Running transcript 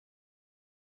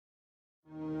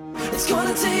It's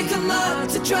gonna take a lot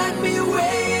to drag me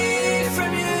away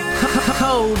from you.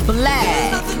 Cold black.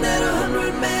 There's nothing that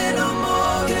 100 men or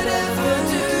more could ever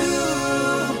do.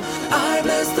 I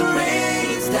bless the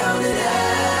rains down in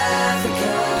Africa.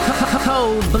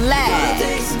 Cold black. It's gonna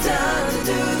take some time to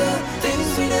do the things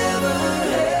we never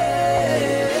had.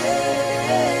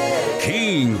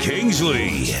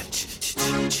 Kingsley.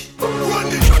 Run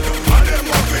the track up, and them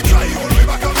want to try. Hold me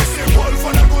back up, we say wolf,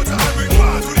 and I go to every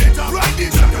part to the top. Run the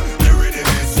track up, the rhythm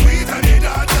is sweet, and it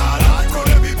dance all hardcore.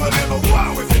 The people never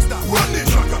want we fix that. Run the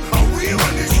track up, and we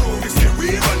run the show. We say we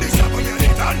run the shop, and you're the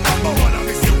number one, and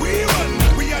we say we run.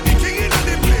 We are the king in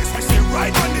the place. We say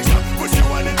right on the shop, put you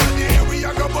on in the air. We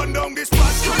are gonna burn down this spot.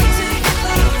 It's gonna take a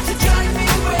lot to drag me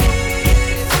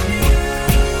away from you.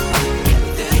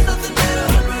 There's nothing that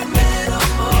 100 men or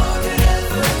more could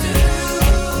ever do.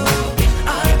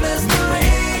 I bless the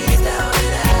rains down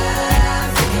in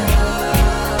Africa.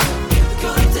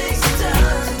 Gonna take some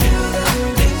time to do the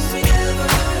things we never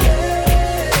had.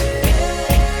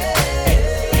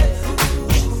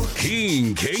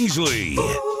 Kingsley.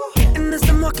 And as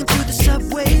I'm walking through the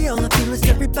subway, all I feel is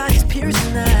everybody's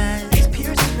piercing eyes.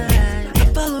 I'm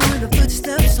following her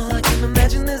footsteps, all I can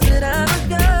imagine is that I'm a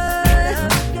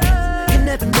guy. You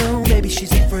never know, maybe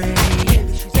she's afraid.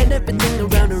 And everything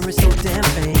around her is so damn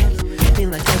fake. Feel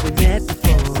like that we met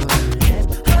before.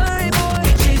 Hi boy,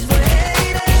 she's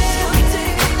waiting. It's gonna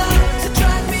take a lot to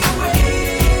drag me away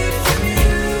from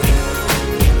you.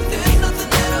 There's nothing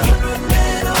that 100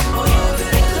 men or more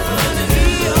could ever do. Be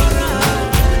alright.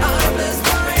 I bless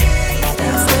the rains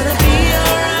down. It's gonna be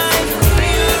alright.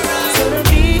 It's gonna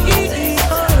be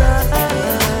alright.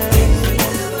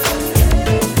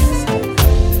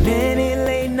 Many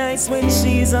late nights when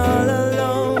she's all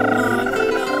alone,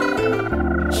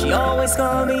 she always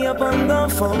call me up on the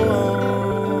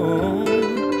phone,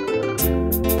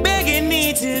 begging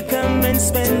me to come and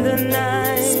spend the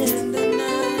night,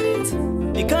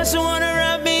 because she wanna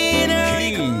wrap me in her.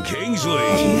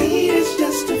 Kingsley. He is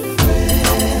just a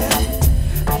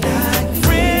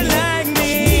friend like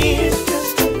me. He is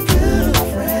just a good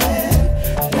friend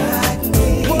like me.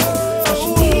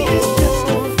 She is just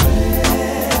a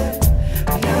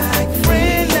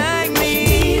friend like me.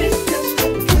 She is just a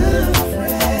good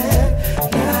friend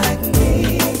like me.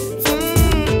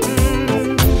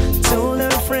 Told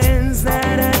her friends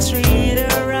that I treat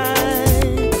her right,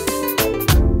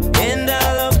 and I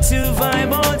love to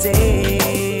vibe all day.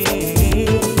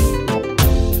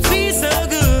 Feels so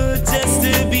good just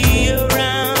to be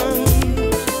around.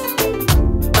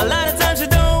 A lot of times she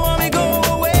don't want me go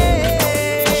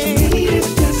away. She is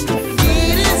just a friend. She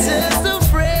is just a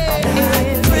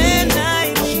friend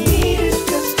like me. She is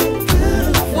just a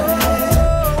good friend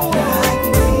like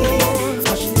me.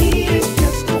 She is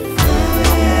just a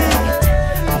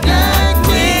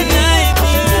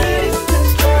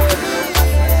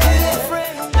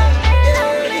friend like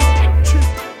me.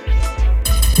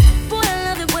 Boy, I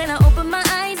love it when I open my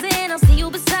eyes and I'll see you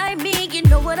beside me. You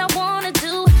know what I wanna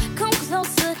do. Come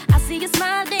closer, I see you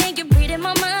smiling. You're reading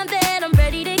my mind that I'm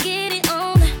ready to get it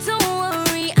on. Don't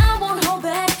worry, I won't hold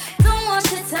back. Don't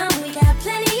waste your time, we got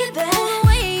plenty of that. The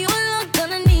way you look,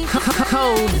 gonna need you.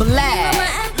 Cold black.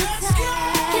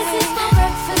 Kisses for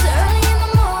breakfast early in the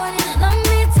morning. Love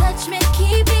me, touch me,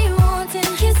 keep me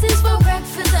wanting. Kisses for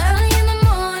breakfast early in the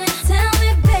morning. Tell me,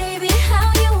 baby, how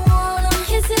you want 'em.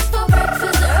 Kisses for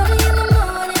breakfast early in the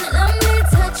morning. Love me,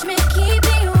 touch me, keep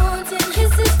me wanting.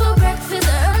 Kisses for breakfast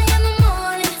early in the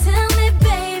morning. Tell me,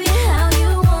 baby, how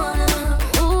you want 'em.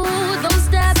 Ooh, don't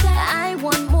stop, I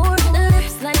want more.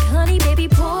 Lips like honey, baby,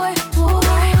 pour.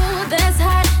 That's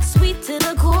hot, sweet to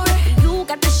the core. You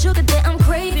got the sugar that I'm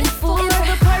craving for. It's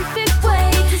the perfect way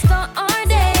to start our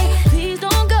day. Please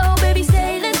don't go, baby,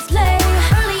 stay, let's play.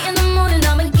 Early in the morning,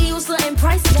 I'ma give you something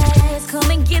priceless. Come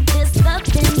and get this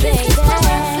loving, baby. Kisses for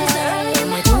breakfast early in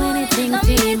the morning. Love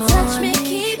me, touch me,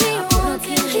 keep me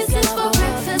wanting. Kisses for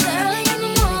breakfast early in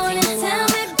the morning. Tell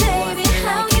me, baby,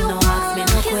 how you want 'em.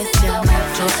 Kisses for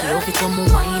breakfast Just love it when early me in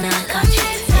the wine and morning. catch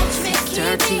it. Touch me, keep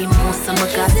Dirty, me most of my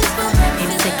wanting. got it. Kisses for Him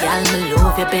breakfast say, girl, me early in the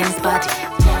love your Benz body.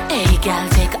 Hey, girl,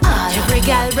 take all. Every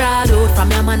girl broad out from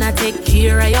your man, I take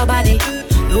care of your body.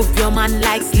 Love your man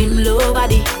like slim low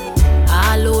body.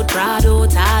 All out, proud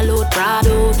out, all out, proud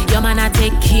out. Your man, I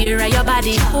take care of your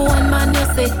body. One man, you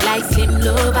say like slim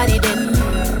low body, then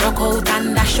rock out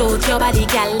and dash out your body,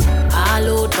 girl. All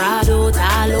out, proud out,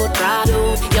 all out, proud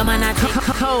out. Your man, I take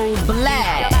Cold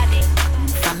black.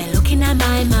 from me looking at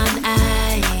my man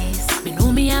eyes, me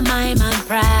know me and my man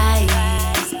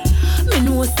prize. Me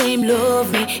know say him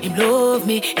love me, him love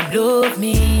me, him love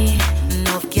me.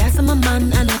 Enough girls, I'm a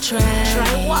man and I try.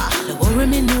 Don't worry,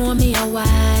 me know me a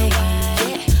wife.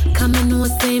 come and know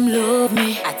same love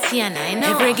me. Atiana, I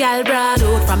know. Every girl brought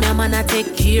out from your man, I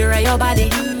take care of your body.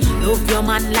 Love your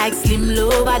man like slim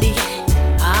low body.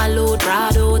 All out,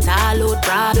 Prado.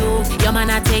 Your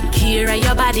man, I take care of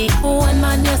your body. One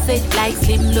man, you say like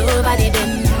slim low body.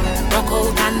 Then rock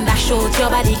out and dash out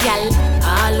your body, girl.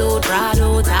 All out,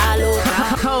 Prado.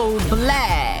 Cold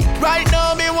black. Right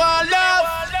now me want love.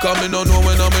 Coming on know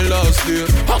when I'm in last day.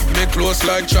 Hug me close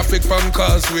like traffic from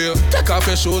causeway. Take off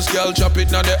your shoes, girl, chop it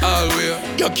now the hallway.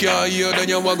 You can't hear, then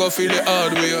you want go feel the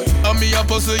hard way. And me a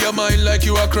puzzle your mind like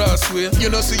you a crossway. You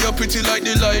know see you pretty like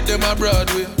the light, them a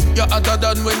Broadway. You're hotter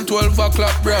than when 12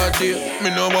 o'clock broad day.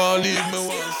 Me no want leave, me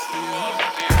want stay.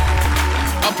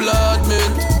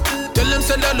 Applaudment. Tell them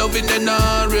say that loving they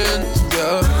not rent.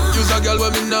 Yeah, use a girl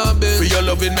when me not bend. For your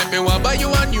loving make me want buy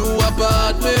you a new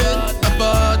apartment.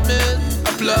 Applaudment.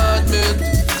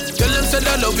 Tell them say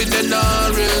that loving they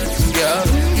not rent. Yeah,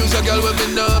 use a girl when me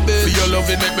not bend. For your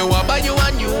loving make me want buy you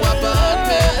a new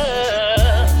apartment.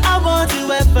 I want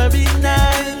you every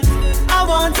night. I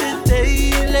want it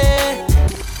daily.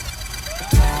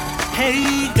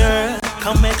 Hey girl,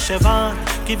 come make Siobhan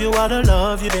give you all the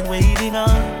love you've been waiting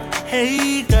on.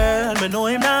 Hey girl, me know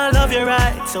him not love you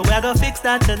right, so we're gonna fix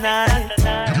that tonight.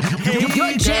 Hey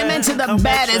You're jamming to the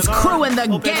baddest crew in the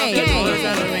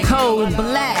game. Cold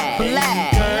black.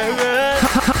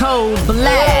 Cold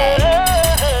black.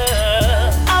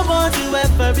 I want you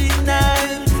every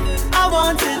night. I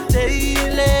want it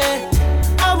daily.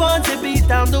 I want to beat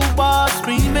down the wall,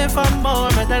 screaming for more,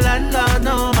 but the landlord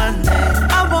no man.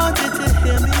 I want you to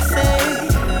hear me say,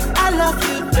 I love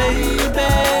you,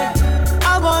 baby.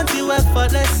 I want you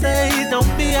effortlessly, don't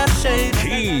be ashamed.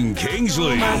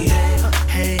 Kingsley.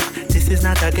 Hey, this is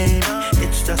not a game,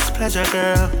 it's just pleasure,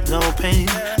 girl, no pain.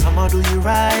 I'ma do you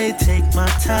right, take my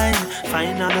time,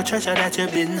 find all the treasure that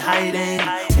you've been hiding.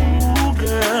 Ooh,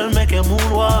 girl, make your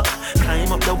moonwalk,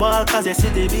 climb up the wall cause you see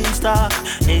the beanstalk.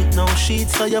 Ain't no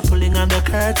sheets so you're pulling on the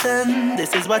curtain,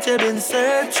 this is what you've been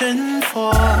searching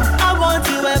for. I want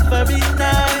you every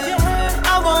night,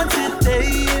 I want it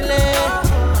daily.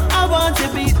 I want to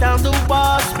beat down the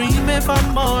wall, screaming for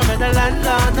more, but the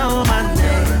landlord no man.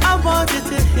 I want you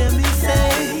to hear me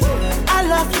say, I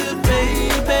love you,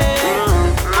 baby.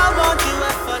 I want you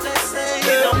effortlessly,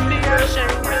 don't be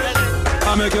ashamed.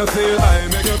 I make you feel high,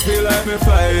 make you feel like me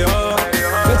fly, oh.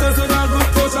 Let us on a good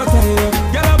coach, I tell you.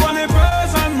 Get up on the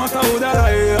person, matter who that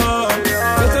I, oh.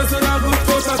 Let us on a good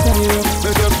coach, I tell you.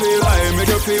 Make you feel high, make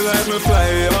you feel like me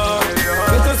fly, oh.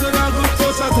 Let us on a good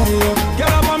coach, I tell you.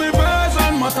 Get up on me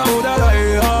person, matter who that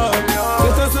I, oh.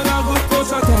 Let us on a good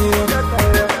coach, I tell you.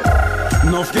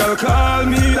 Enough girl call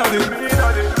me daddy,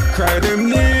 cry them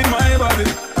need my body.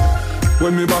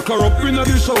 When me back her up in the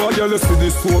shower, girl, you see the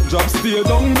soap job stay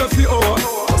down the few hours.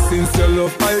 Since your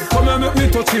love, I come and make me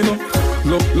touch you, know.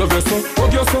 Love you so,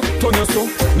 hug you so, turn you so.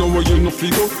 Know where you no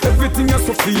feel, everything you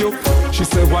so feel. She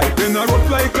say why, then I rock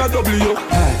like a W.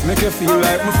 Make you feel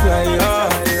like me fly, yeah.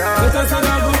 Let us on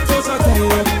a good touch, I tell you.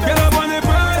 Get up on the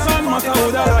person, matter how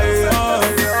that I, yeah.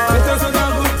 Let us on a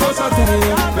good touch, I tell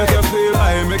you. Make you feel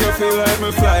high, make you feel like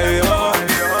me fly, yeah.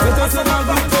 Let us on a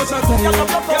good touch, I tell you.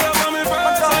 Get up on me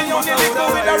person, matter how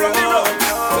that I, yeah.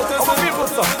 Let us on a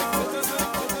good touch.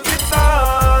 It's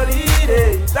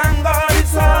holiday, thank God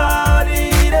it's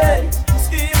holiday.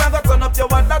 Scheme I got turn up your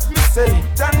one that me say.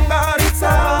 Thank God it's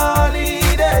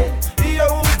holiday.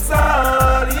 Yo, it's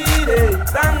holiday.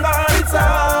 Thank God it's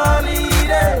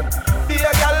holiday. Be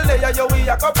a girl there, yo, we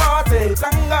a go party.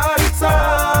 Thank God it's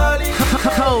holiday.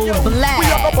 Cold black. We a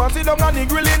go party down on the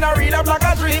grill in a read up like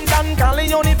a dream. Dan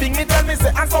Cali only thing me tell me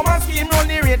say, and some a scheme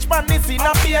only rich man this in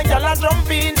a be a girl a jump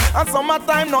in. And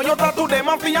summertime now you tattoo them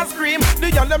a fi a scream.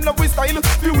 The girl them love we style,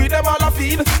 we with them all a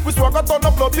feed. We swag a ton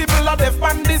of blood, people a deaf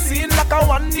on the scene. Like a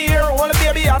 1 year old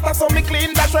baby after so me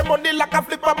clean. Dash my body like a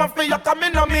flip on my face, you come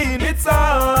in a mean. It's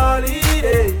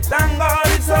holiday, thank God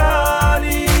it's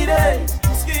holiday.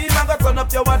 Scheme I got turn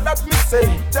up your one that me say.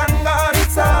 Thank God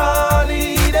it's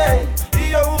holiday.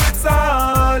 Yo, it's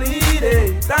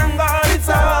holiday. Thank God it's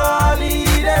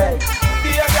holiday. Be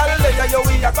a girl there, yo,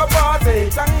 we a go party.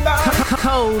 Thank God.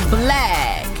 Cold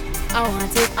black. I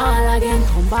want it all again,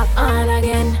 come back on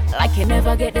again, like you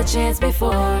never get the chance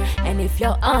before. And if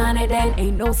you're on it then,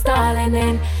 ain't no stalling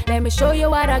then. Let me show you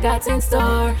what I got in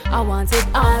store. I want it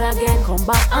all again, come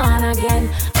back on again,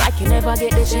 like you never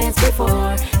get the chance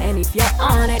before. And if you're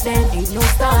on it then, ain't no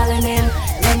stalling then.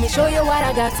 Let me show you what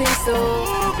I got in store.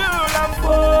 Ooh, girl, I'm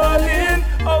falling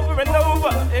over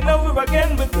and over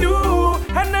again with you.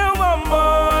 And now I'm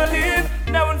all in,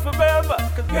 now and forever,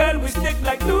 cause girl, we stick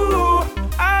like glue.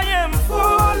 I am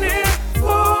falling,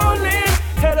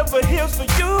 head over heels for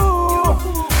you.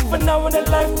 But now in a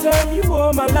lifetime, you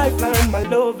are my lifeline. My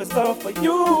love is all for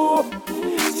you.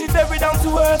 She's very down to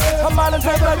earth, a modern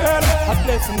type of girl. A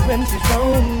blessing when she's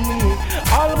found me.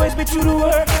 Always be true to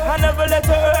her, I never let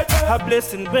her hurt. A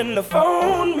blessing when they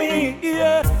found me,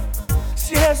 yeah.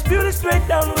 She has beauty straight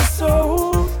down to her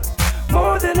soul,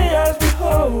 more than the eyes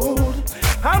behold.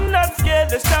 I'm not scared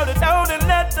to shout it out and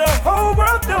let the whole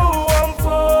world know I'm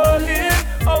falling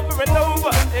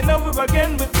over and over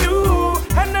again with you.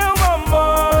 And now I'm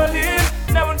all in,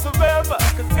 now and forever,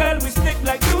 'cause girl, we stick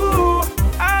like you.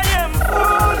 I am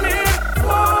falling,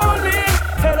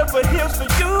 head over heels for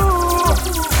you.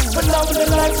 But now in the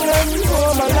lifetime, you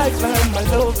are my lifeline, my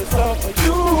love is all for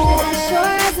you. As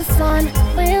sure as the sun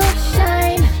will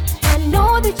shine, I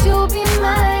know that you'll be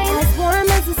mine. As warm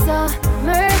as the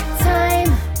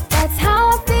summertime, that's how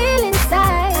I feel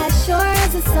inside. As sure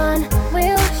as the sun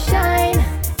will shine,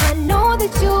 I know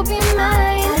that you'll be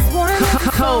mine. As warm as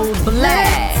the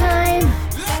summertime,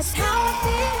 that's how I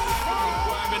feel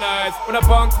inside. When I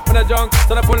punk, when I junk,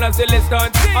 so I pull and silly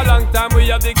stunt. A long time we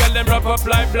have the girl them wrap up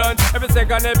like blunt. Every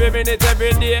second, every minute,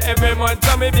 every day, every month.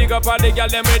 So me big up all the girl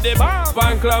them with the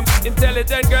fan clump.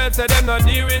 Intelligent girls say them not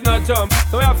deal with no chump.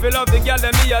 So I feel love the girl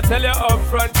them me I tell you up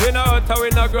front. We know how we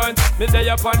no grunt. Me say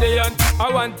up on the hunt.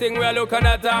 And one thing we're looking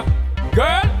at a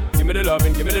girl. Give me the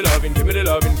loving, give me the loving, give me the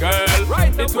loving, girl.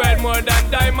 Right, it's worth more than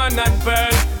diamond and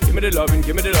pearl. Give me the loving,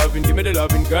 give me the loving, give me the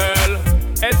loving, girl.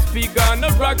 SP gonna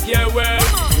rock your world.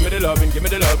 Give me the loving, give me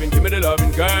the loving, give me the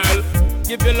loving, girl.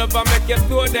 Give your love and make your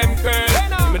toe them curl.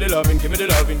 Give me the loving, give me the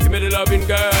loving, give me the loving,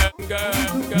 girl.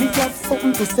 Me got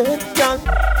something to say, girl.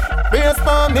 Brace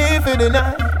for me for the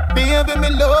night. Baby, me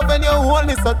love when you hold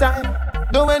me so tight.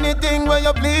 Do anything where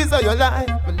you please or you like.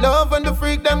 Me love when the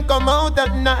freak them come out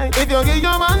at night. If you give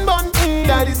your man bun,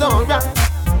 that is alright.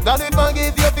 God will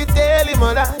forgive you if you tell him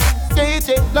a lie. Straight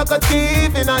like a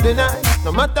thief in the night.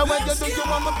 No matter what you do, you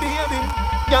want my baby.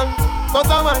 Young, cause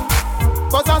I want,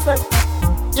 cause I say.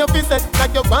 You feel set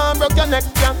like your palm broke your neck,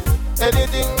 young.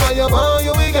 Anything where you want,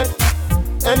 you will get.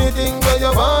 Anything where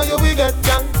you want, you will get,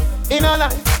 young. In a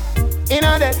life, in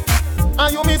a death.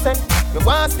 And you miss it, you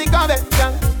want to stick of it,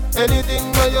 young.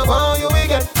 Anything where you want, you will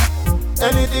get.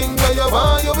 Anything where you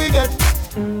want, you will get.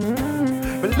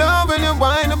 But love when you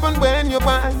wind up and when you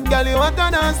whine. Girl, you want to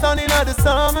dance down in the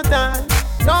summertime.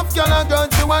 Tough girl and girl,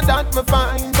 you want that me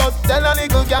fine. But tell a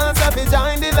little girl to be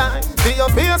join the line. See your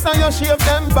face and your shape,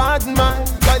 them bad mind.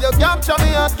 While you capture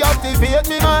me and captivate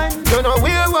me mind. You know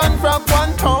wear one frog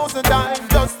 1,000 times.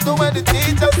 Just do what the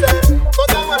teacher said. Cause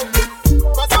I want,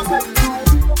 cause I said.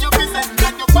 You be set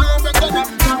like your palm break your neck.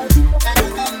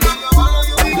 Anything that you want,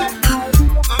 you will get.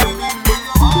 Anything that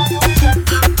you want, you will get.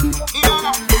 You know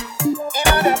that.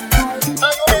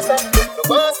 And you be set, you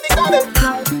want to stick on it.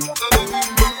 Anything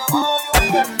that you want, you will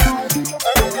get.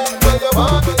 Anything that you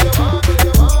want, you want,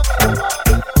 you want,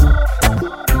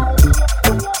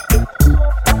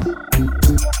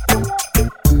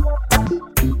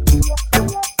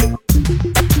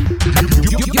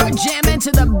 You're jamming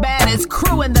to the baddest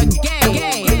crew in the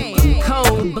game.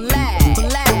 Cold Black.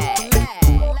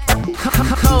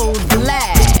 Cold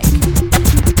Black.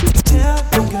 Tell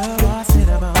the girl what I said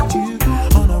about you.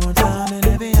 On the one time and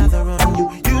every other on you.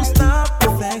 You stop the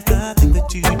facts, nothing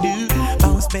that you do.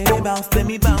 Bounce, baby, bounce, let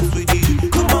me bounce with you.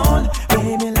 Come on,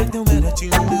 baby, like the way that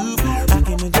you move.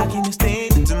 Rockin' and jacking and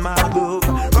staying into my groove.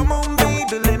 Come on,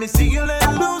 baby, let me see you let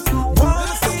loose.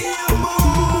 Wanna see you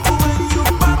move when you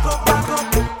back up,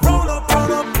 roll up,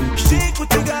 shake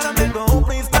what you gotta make the whole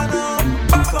place stand up.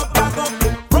 Back up,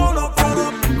 roll up,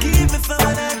 give me some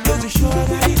of that 'cause you sure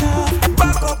got enough.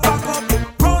 Back up,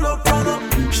 roll up,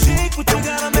 shake what you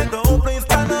gotta make the whole place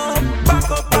stand up.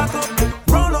 Back up,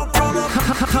 roll up.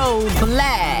 Cold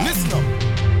Black. Listen up.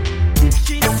 If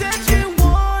she said she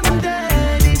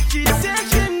wanted, if she said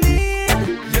she need,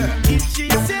 if she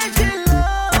said she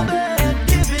love it,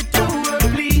 give it to her,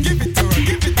 please. Give it to her,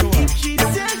 give it to her. If she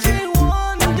said she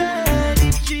wanted,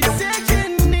 if she said she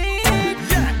need,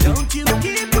 don't you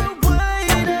keep her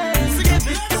waiting. Give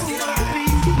it to her,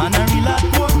 please. Man, I real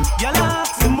hardcore, y'all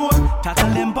ask some more.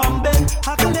 Tackle them on bed,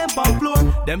 tackle them on floor.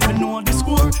 Them fi know the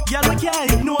score, y'all we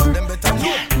can't ignore. Them better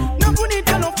know. No put it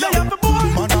on up, play up a board.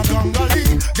 Man a gangali,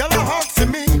 y'all a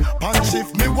asking me. Punch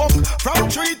shift me walk from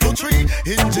tree to tree.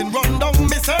 Engine run down,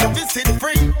 me service it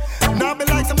free. Now be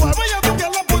like some boy, where you go,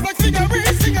 y'all a pose like figure,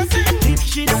 sing a sing. If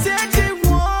she said she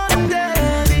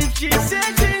wanted, if she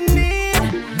said she need,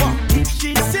 if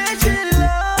she said she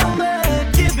love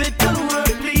it, give it to her,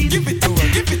 please. Give it to her,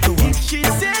 give it to her. If she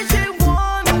said she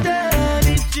wanted,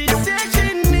 if she said she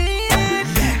need,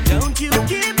 don't you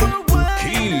keep her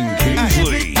waiting.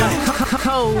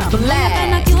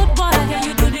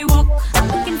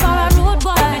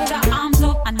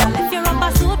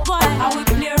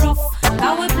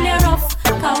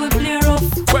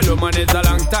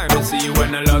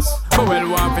 Well,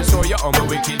 want to show you how me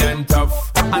wicked and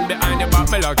tough. And behind your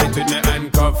back, me lock it with me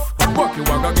handcuff. Walk you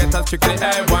walk, go get a strictly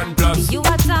A1+. You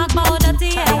a talk about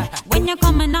dirty, eh? When you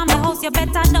coming on my house, you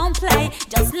better don't play.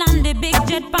 Just land the big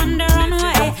jet on the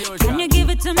runway. Can you give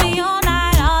it to me all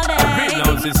night, all day? Read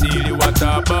now, Cecilia, what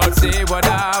about? Say what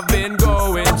I've been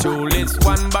going through. List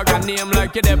one bag of name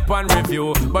like you dep on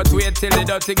review. But wait till the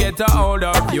dirty get a hold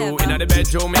of you. In the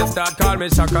bedroom, you start call me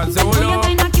Shaka Zulu. You're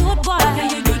kinda cute, boy. Can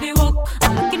you do the work?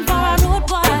 I'm looking for a road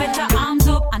boy. Better arms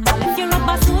up and I'll lift you up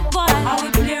a suit boy. How we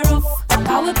play rough,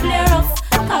 how we play rough,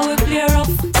 how we play rough.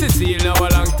 Cecilia, a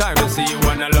long time to see you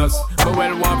wanna lost. But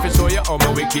well, want to show you how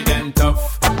my wicked and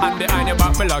tough. And behind your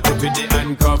back, me lock it with the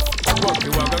handcuff. Walk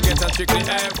you walk, go get a strictly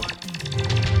A1.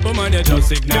 Woman, you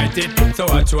just ignite it. So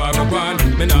what you a go on?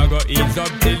 Me nah go ease up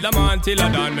till the man till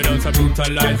I done. Me just a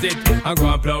brutalize it and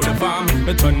go and plow the farm.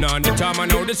 Me turn on the charm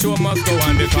and now the show must go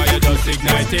on because you just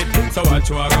ignite it. So what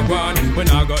you a go on? Me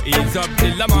nah go ease up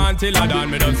till the man till I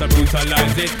done. Me just a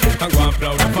brutalize it and go and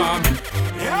plow the farm.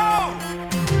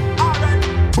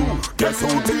 Guess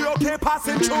who T.O.K.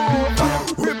 passing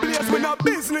through? We blaze with no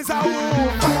business at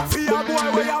home. See a boy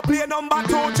where you play number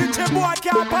 2. Chichi boy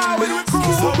can't power with we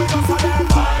crew. So we just a them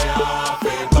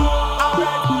fire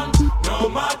burn. No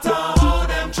matter how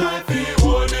them try to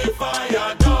hold the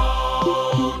fire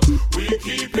down, we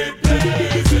keep it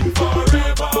blazing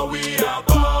forever. We are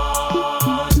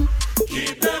born.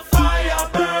 Keep the fire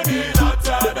burning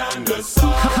hotter than the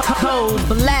sun. Cold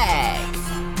Black.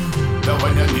 Now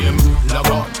when your name log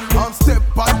on, and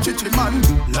step on chichi man,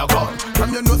 log on.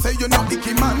 From you know say you know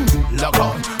icky man, log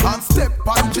on. And step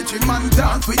on chichi man,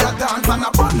 dance with your dance and a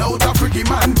burn out a freaky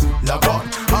man, log on.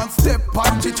 And step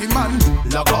on chichi man,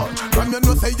 log on. From you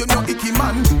know say you know icky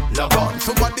man, log on.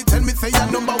 Somebody tell me say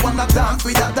you number one a dance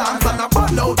with your dance and a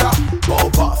burn out a bow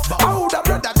pass. How the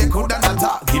brother they coulda not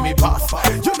talk, give me pass.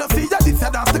 You know see ya this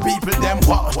a dance the people them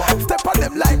want. Step on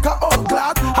them like a old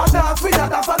clock, a dance with your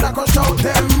dance and a go shout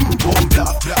them.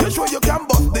 You sure you can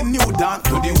bust the new dance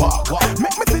to the walk.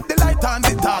 Make me see the light and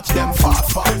the touch them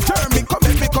fast. Turn me come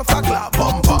make me cause a clap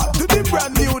bumper to the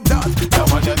brand new dance. Now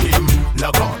on your team,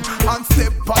 log on. And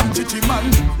step on chichi man,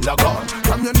 log on.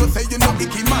 From you know say you know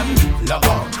icky man, log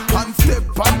on. And step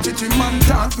on chichi man,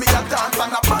 dance me a dance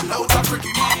and a pan out a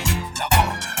freaky man, log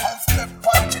on. And step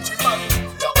on chichi man,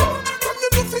 log on. From you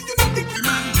know say you know icky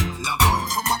man, log on.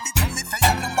 Somebody tell me say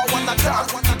you number one a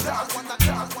dance, one a dance, one a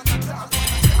dance, one a dance.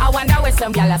 I wonder where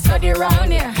some gyal a study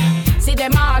round here. See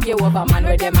them argue over man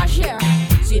where them a share.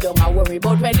 She don't a worry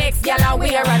about where next gyal a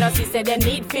wear. And us say them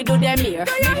need fi do them here.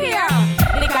 Do you hear?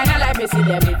 The kind of life we see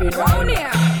them living round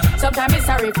here. Sometimes it's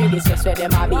sorry for this just where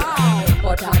them a be.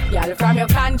 But hot gyal from your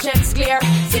conscience clear.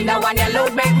 See the one you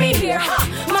load make me hear.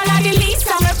 Man a the least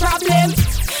of my problem.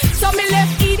 So me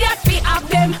left idiot fi have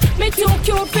them. Me too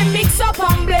cute fi mix up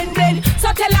and blend.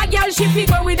 So tell a girl she fi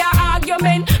go with a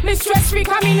argument. Me stress free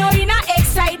cause me know in a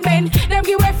excitement. Them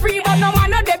give away free but no man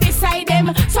not there beside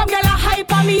them. Some girl a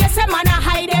hype on me, yes a man a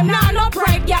hide them. Nah no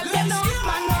pride girl, them no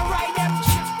man no ride them.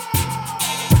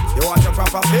 You want your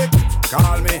proper pick?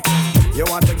 Call me. You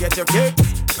want to get your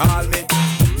kicks? Call me.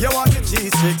 You want your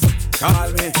cheese sticks? Call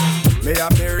me. Me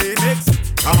have the remix?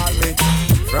 Call me.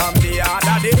 From the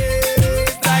other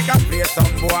days, like I play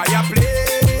some boy I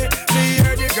play. Me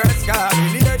hear the girls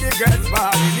calling, hear the girls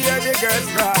bawling, hear the girls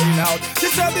crying out. She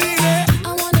said, "Baby,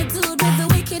 I want a dude with the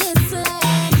wickedest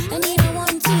slang. I need a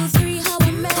 1, 2, 3, how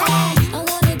a man. I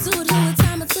want a dude who would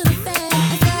time it to the fan.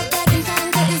 I got back in time,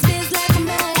 got his biz like a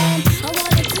man. I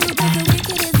want a dude with the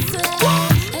wickedest slang.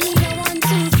 I need a 1,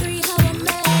 2, 3, how a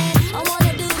man. I want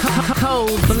a dude.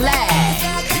 Cold Black.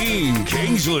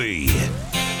 Kingsley.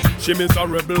 She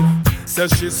miserable,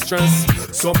 says she's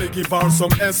stressed. So me give her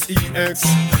some sex.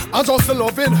 I just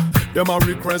loving them a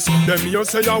request. Them here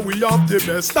say that we have the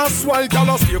best. That's why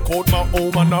y'all stay out my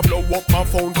home and I blow up my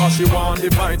phone cause she want the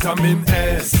vitamin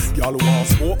S. Y'all want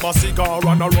smoke my cigar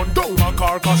and I run down my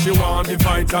car cause she want the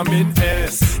vitamin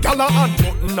S. Y'all a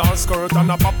unbutton her skirt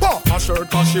and I pop off my shirt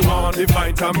cause she want the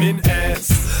vitamin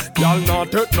S. Y'all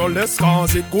not take no less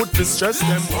cause it good to stress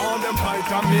them want them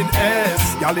vitamin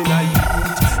S. Y'all in a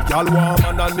heat, y'all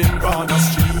warm and in Ghana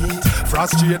street.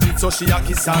 Frustrated so she a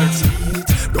kiss her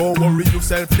teeth. Don't worry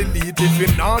yourself, delete if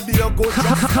you not deal good.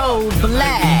 Cold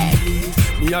Black.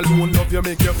 Me alone love you,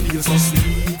 make you feel so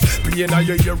sweet. Playing at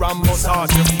your ear and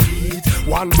massage your feet.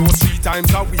 1 dose 3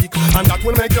 times a week, and that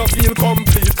will make you feel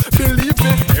complete. Believe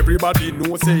me, everybody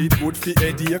knows say it good for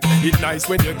headache. It nice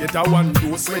when you get a 1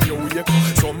 dose when you wake.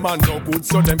 Some man no good,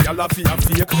 so them gyal a fear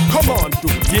fake. Come on,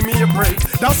 dude, give me a break.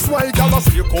 That's why gyal a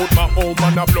stake out my home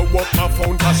and a blow up my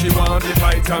phone 'cause she want the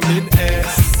vitamin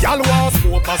S. Gyal want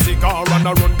smoke a cigar and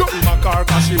a run down my car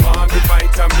 'cause she want the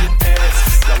vitamin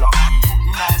S. Gyal a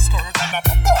my skirt and a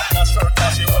pop up my shirt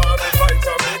 'cause she want the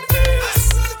vitamin S.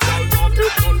 Gyal not do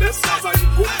no less 'cause I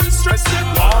put me stress in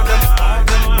on them.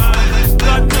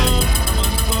 God no,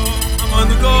 I'm on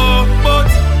the go, but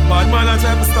bad man I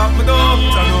try to stop me though.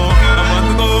 I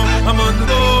know I'm on the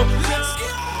go.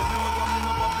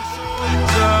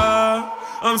 Yeah,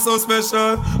 I'm so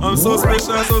special, so special.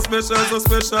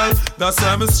 That's why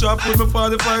I'm strapped with my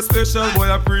 45 special. Boy,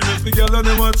 I bring it together and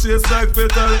they want chase like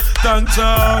petal. Thank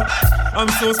ya. I'm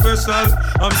so special,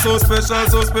 so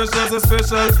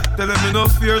special. Tell them me no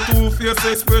fear, 2 fierce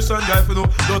expression. Guy for no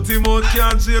dirty mouth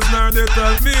can't chase nor they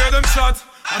tell me hear them shot.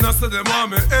 And I said them on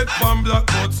me head pan black,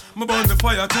 but me burn the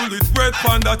fire till it's red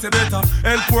pan that you better.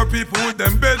 Help poor people with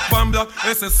them bed pan black.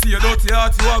 SSC a dirty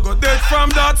heart, you a go dead from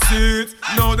that seat.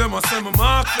 Now them a say me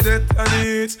mark for that and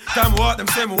each time walk them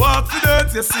say me walk for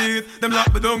that, you see it. Them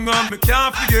lock me down and me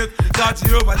can't forget. God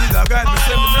Jehovah did a guide me,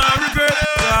 say me not regret.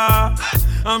 Yeah.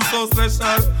 I'm so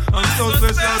special, so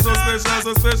special.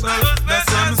 That's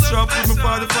why I'm strapped with my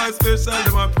 45 special.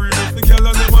 Them a pre-up the girl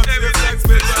and them a taste like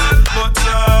special. But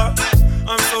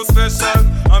I'm so special,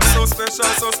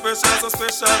 so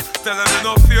special. Tell them you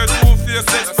no fear, 2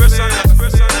 fierce expression.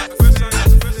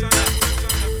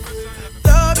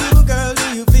 Love you, girl, do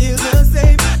you feel the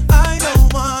same? I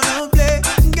don't wanna play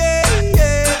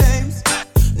games,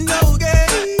 no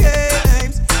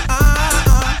games.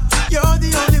 You're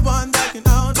the only one that can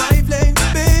out my flame.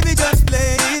 Baby, just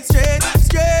play it straight.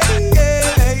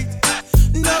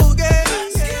 No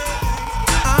games.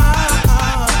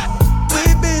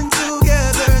 We've been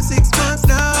together 6 months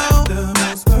now. The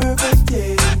most perfect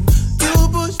day. You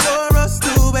push for us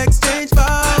to exchange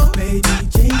vows. Made me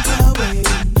change my way.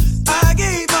 I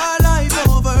gave my life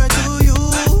over to you.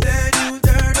 Then you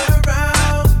turned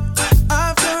around.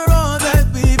 After all that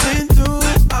we've been through,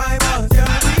 I was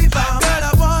your rebound. Girl,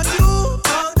 I want you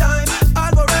all time.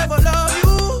 I'll forever love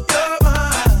you. You're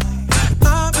mine.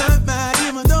 I'm not mad,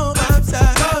 even though I'm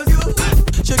sad. 'Cause you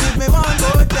should give me one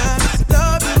more chance.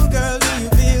 Love you, girl, do you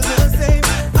feel the same?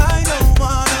 I don't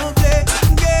wanna play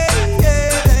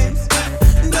games,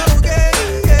 no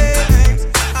games.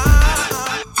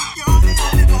 You're the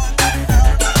only one that can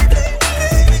out my flame.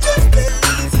 Baby, just play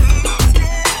it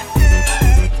straight.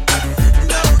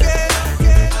 No games.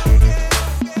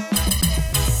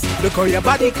 Look how your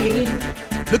body clean.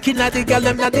 Looking at the girl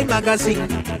them at the magazine.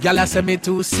 Girl I say me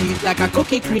too sweet like a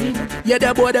cookie cream. Yeah,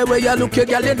 the boy the way you look, your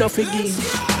girl enough again.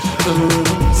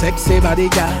 Sexy body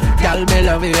girl me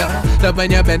love you. Love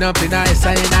when you bend up in a S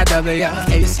and in a W.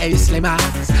 Ace slim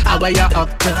ass, how way you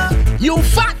up to? You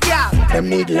fat girl, them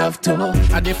need love too.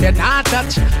 And if you're not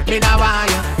touch, me no want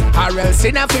you. Or else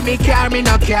enough for me care, me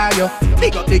no care you.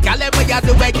 Big up the girl them way you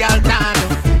do a girl nah do.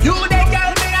 You the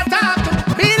girl me a talk to.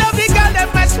 Me love the girl them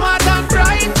way smart and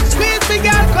bright. Squeeze the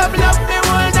girl come love me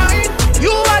all night.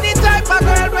 You are the type of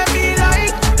girl when me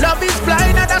like. Love is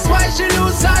blind and that's why she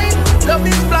lose sight. Love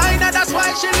is blind and that's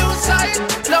why she lose sight.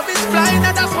 Love is blind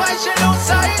and that's why she lose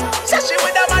sight. Say she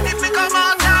with a man if we come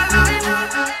out online.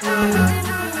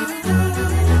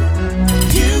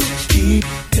 You keep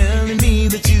telling me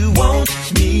that you want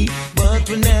me, but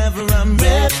whenever I'm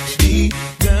ready,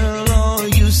 girl, all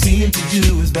you seem to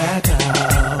do is back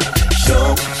out.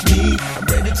 Show me I'm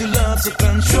ready to love, so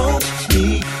control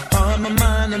me. On my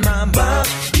mind and my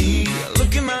body.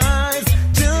 Look in my eyes,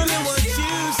 tell me what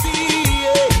you see.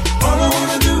 Yeah. All I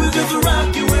wanna do is just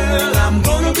rock you well. I'm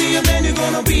gonna be a man, you're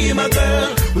gonna be my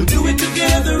girl. We'll do it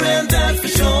together and that's for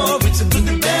sure. It's a good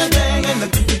bang bang and a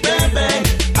good bang bang.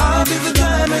 I'll be the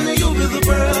diamond and you'll be the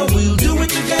pearl. We'll do it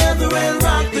together and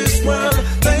rock this world.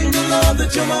 Thank the Lord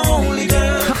that you're my only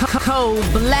girl. Cold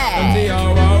black.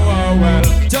 Well,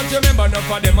 just remember,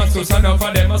 enough of them a sus, enough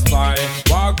of them a spy.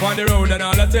 Walk on the road and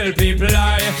all I tell people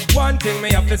lie. One thing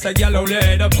me have to say, girl, how you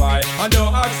head up high. And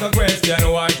don't ask a question,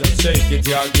 why just shake it,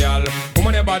 yeah, girl.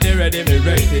 Woman, your body ready, me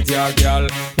rate it, yeah, girl.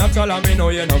 Not all of me know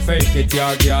you no fake it,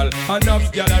 yeah, girl.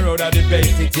 Enough girl a road a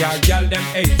debate it, yeah, girl. Them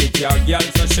hate it, yeah, girl.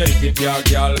 So shake it, yeah,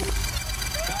 girl.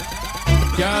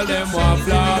 Girl, them want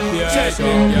flop, yeah,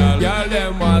 girl. Girl,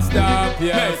 them want stop,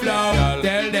 yeah, flop.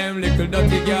 Tell them little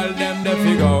dirty girl, them the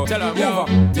figure. Tell them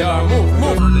move, yeah, move.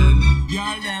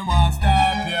 Girl, them want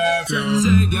stop, yeah.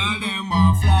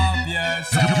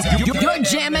 You're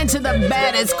jamming to the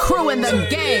baddest crew in the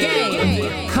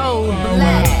game. Cold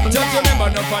Black. Just remember,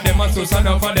 enough of them a sus,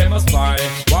 enough of them a spy.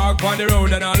 Walk on the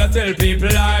road and all I tell people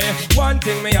lie. One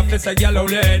thing me have to say, girl,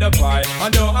 only head up high.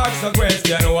 And don't ask a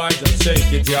question, why just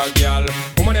shake it, yeah, girl.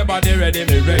 Woman, your body ready,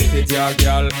 me rate it, yeah,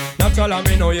 girl. Not all of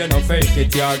me know you no fake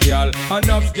it, yeah, girl.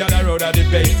 Enough girl a road a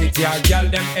debate it, yeah, girl.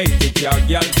 Them hate it, yeah,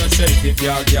 girl. So shake it,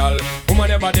 yeah, girl. Woman,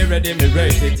 your body ready, me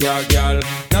rate it, yeah, girl.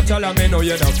 Not all of me know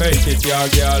you no fake it, yeah,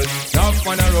 girl. Enough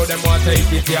man a road, them want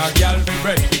take it, yeah, girl. Me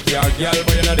break it, yeah, girl.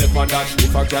 But you know they on that.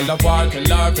 If a girl a fall,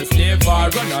 tell her to stay far.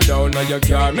 Run her down on your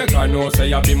car, make her know say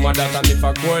you be mad at. And if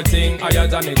a cool thing, higher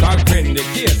than it can win the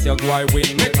case, you go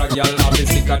win. Make a girl happy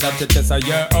sicker that you test of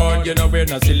your own. You know we're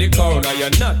not silicone, or your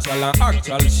natural and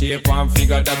actual shape and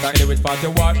figure that any which part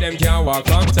you walk, them can't walk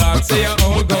on talk. Say your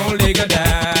old gold league of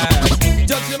that.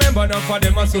 Just remember, enough of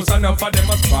them a sus, enough of them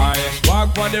a spy.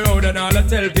 Walk on the road and all I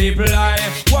tell people lie.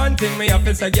 One thing me have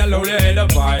to say, girl, only head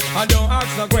up high. I don't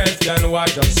ask no question, why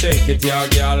just shake it, yeah,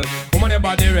 girl. Woman, your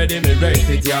body ready, me rate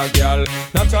it, yeah, girl.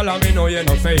 Not all of me know you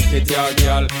no fake it, yeah,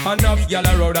 girl. Enough girl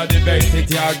a road a debate it,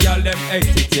 yeah, girl. Them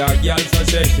hate it, yeah, girl. So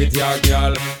shake it, yeah,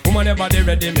 girl. Woman, your body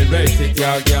ready, me rate it,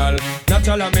 yeah, girl. Not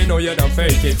all of me know you no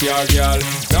fake it, yeah, girl.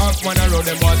 Enough man a road,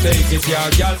 them want take it, yeah,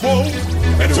 girl. Whoa,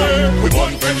 anyway, we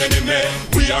one friend in the man.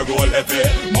 We are roll heavy.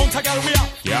 Mount a girl we are.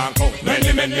 Yeah, come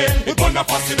many. We burn a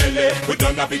possibility. We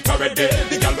done a victory day.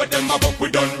 The girl with them a buck,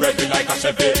 we done ready like a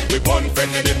Chevy. We one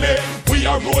friend in the man. We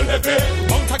are roll heavy.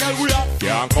 Mount a girl we are.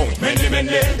 Yeah, come many.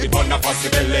 We burn a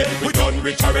possibility. We done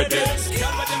rich already.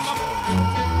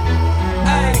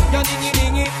 Ay, yo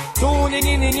ningy, too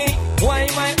ningy. Why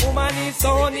my woman is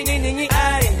so ningy?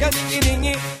 Ay, yo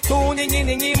ningy, too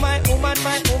ningy. My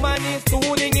woman is too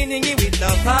ningy. With the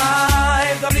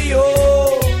 5W.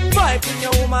 5 in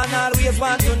your woman always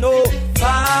want to know.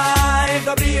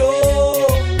 5W.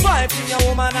 5 in your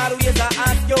woman always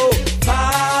ask you.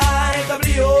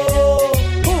 5W.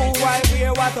 Who, why,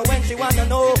 where, what, when she wanna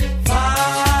know.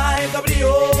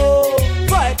 5W.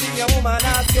 5 in your woman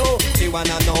ask you. She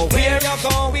wanna know where you're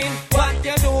going, what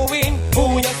you're doing, who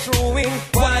you're screwing,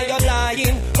 why you're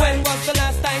lying. When was the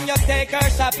last time you take her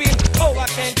shopping? Oh, I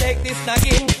can't take this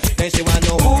nagging. Then she wanna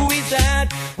know who is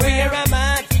that, where I'm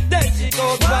at. Then she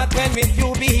goes, what when will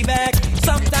you be back?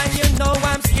 Sometimes you know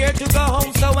I'm scared to go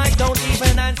home, so I don't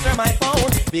even answer my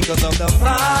phone because of the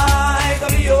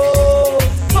 5W.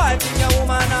 5 in your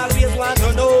woman always want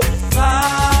to know.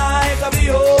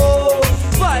 5W.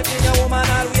 5 in your woman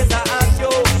always ask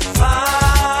you.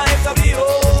 5W.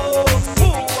 Who,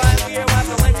 why, where, what,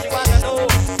 when she wanna know.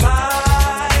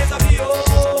 5W.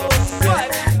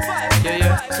 5.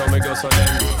 Yeah. So me go so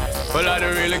them. Well, I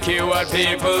don't really care what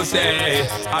people say.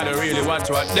 I don't really watch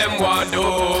what them want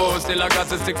do. Still I got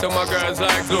to stick to my girls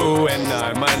like glue. And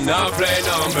I might not play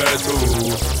number 2.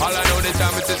 All I know this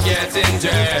time is just getting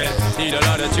jet. Need a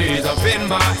lot of trees up in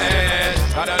my head.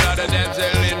 Got a lot of them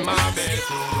still in my bed.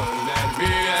 So run that be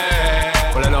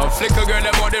well, I know flicker girl,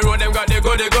 them on the road, them got the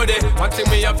goody. One thing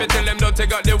me have to tell them, don't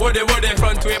take out the woody.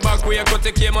 Front way, back way, cut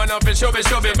the came on up and shove it.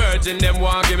 Virgin, them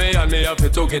want give me, and me have to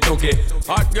took it.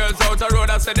 Hot girls out the road,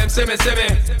 I say them see me.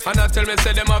 And I tell me,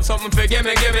 say them have something for give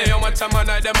me. How much time a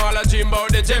night, them all a dream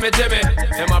about the Jimmy.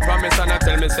 Them a promise, and I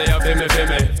tell me, say you feel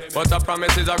me. But a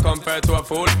promise is a compared to a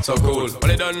fool, so cool.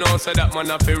 But they don't know, say that man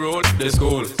have to rule the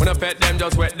school. When I pet them,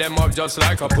 just wet them up just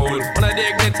like a pool. When I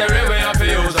dignitary way, I have to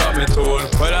use up my tool.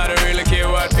 But I don't really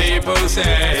care what people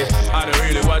say. I don't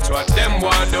really watch what them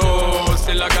want do.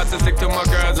 Still I got to stick to my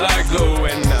girls like glue.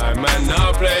 And I might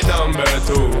not play number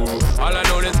 2. All I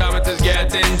know this time it is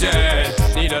getting jet.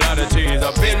 Need a lot of trees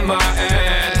up in my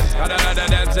head. Got a lot of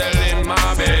them still in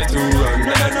my bed to run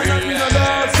that real.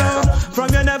 From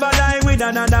you never lie with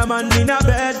another man in a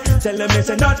bed. Tell them it's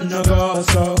a nothing no go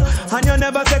so. And you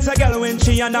never sex a girl when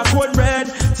she on a cold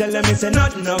red. Tell them it's a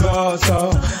nothing no go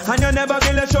so. And you never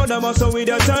feel a shoulder muscle with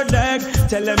your third leg.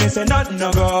 Tell them it's a nothing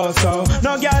no go so.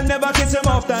 No girl never kiss him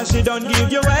off that she don't give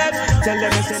you head. Tell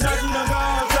them it's a nothing no go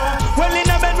so. Well in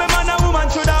a bed with man and woman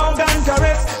should have hug and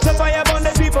caress. So fire burn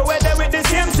the people where they with the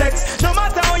same sex. No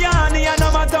matter how you honey and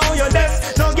no matter how you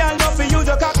desk. No girl not for use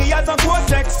your cocky as a quote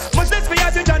sex. Must this be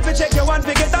a chance to check your one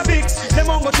to get a fix. Them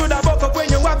won't go through the buck up when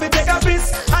you have to take a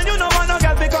piss. And you know one no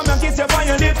girl become and kiss you on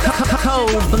your lips.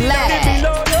 Cold Black.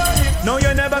 No,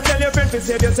 you never tell your friend to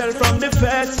save yourself from the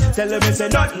feds. Tell them it's a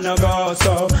nothing no go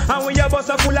so. And when your bus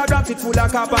are full of rocks, it full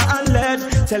of copper and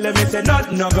lead. Tell them it's a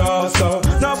nothing no go so.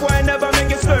 No boy never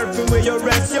make you slurping where you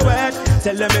rest your head.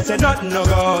 Tell them it's a nothing no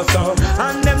go so.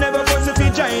 And them never go to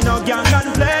feature in no gang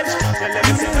and pledge. Tell them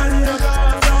it's a nothing no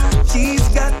go so. She's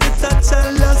got the touch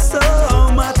I love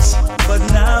so much, but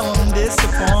now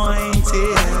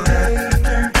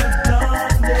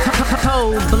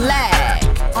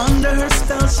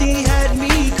she had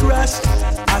me crushed.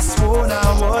 I swore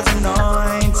I was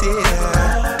anointed.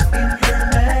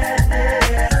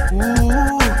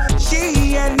 Ooh,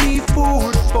 she had me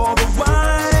fooled for a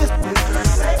while,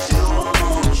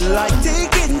 like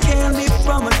taking candy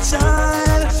from a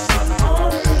child.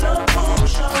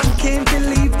 I can't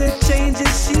believe the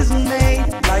changes she's made,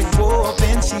 like warp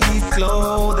and cheap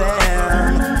clothing.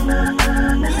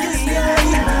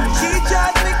 She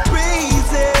drives me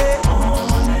crazy,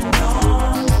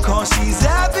 cause she's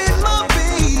having my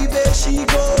baby. She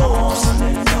goes,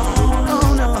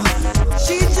 oh no,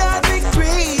 she drives me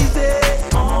crazy,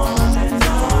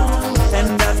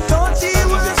 and I thought she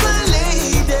was a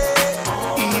lady.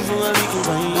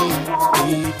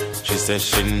 Even she says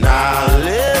she not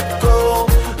let go.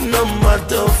 No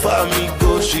matter for me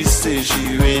go, she say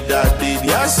she read that did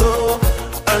ya so.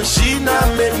 And she not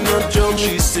make no joke,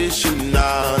 she say she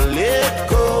not let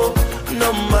go.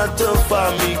 No matter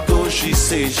for me go, she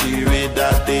say she read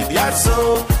that did ya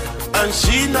so. And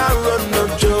she not run no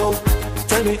joke.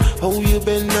 Tell me how you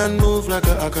bend and move like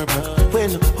a acrobat.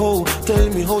 When, oh, tell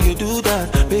me how you do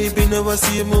that. Baby, never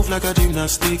see you move like a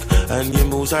gymnastic. And your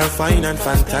moves are fine and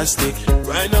fantastic.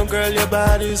 Right now, girl, your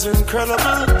body's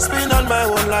incredible. Spin on my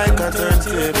one like a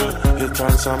turntable. You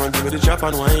transform and give me the chop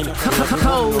and wine.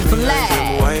 Cold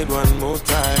Black. Wide one more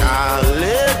time. I'll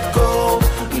let go.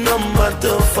 No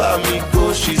matter for me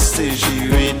go, she say she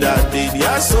read that did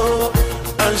ya so.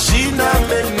 And she not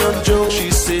make no joke,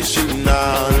 she say she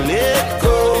not let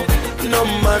go. No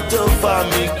matter for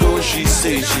me go, she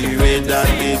say she read that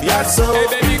baby so. Hey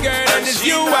baby girl, and it's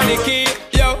you and the key,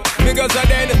 yo. Because I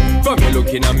then, for me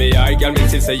looking at me, I can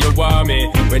miss it, say you want me.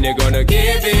 When you gonna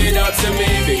give it up to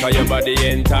me? Because your body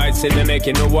enticing me,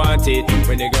 making me want it.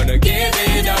 When you gonna give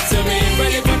it up to me?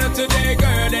 Well, if not today,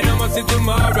 girl, then I must see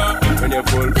tomorrow. When you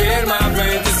fulfill my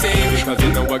fantasy, because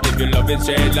you know I give you love and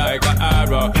shade like an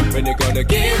arrow. When you gonna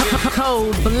give it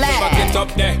Cold Black. So pack it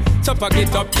up there, so pack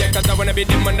it up, yeah. Cause I wanna be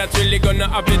the man that's really gonna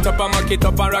up it up and mock it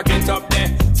up and rock it up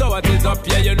there. So what is up,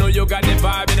 yeah, you know you got the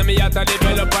vibe. And me out to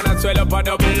develop and I swell up and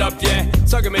double up, yeah.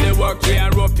 So give me the work, yeah,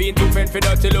 and rope in to fend for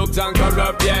dirty looks and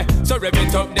corrupt, yeah. So rev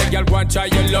it up there, girl, go and try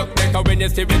your luck there. Cause when you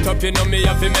steer it up, you know me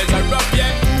have to measure up,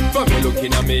 yeah. For me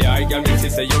looking at me, I can miss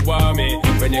it, say you want me.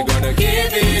 When you gonna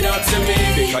give it up to me?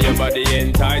 Because your body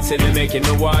enticing me, making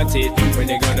me want it. When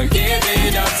you gonna give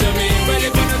it up to me? Well,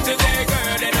 if not today,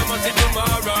 girl, then I must see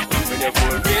tomorrow. When you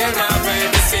fulfill my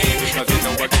fantasy, because you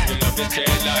know what you love and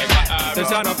shade like an arrow. The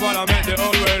shine of all I make the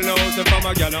whole world know. So from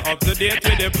a gal up to date,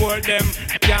 we deport them.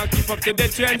 Can't keep up to the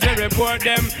trends, we report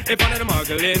them. If one of the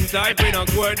muggle inside, we don't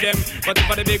court them. But if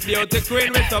for the big beauty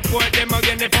queen, we support them.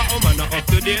 Again, if a woman not up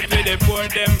to date, we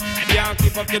deport them. Can't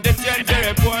keep up to the trends, we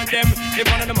report them. If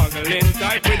one of the muggle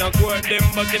inside, we don't court them.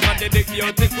 But if for the big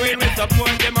beauty queen, we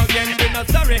support them. Again, we not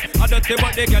sorry. I don't say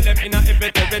what they get them in a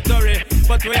every territory.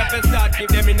 But we have to start, keep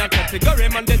them in a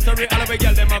category. Mandatory, all we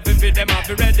get them have to feed them, have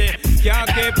to ready. Can't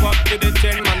keep up to the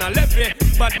trend, man, I left it.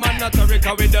 But man, not sorry,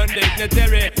 cause we done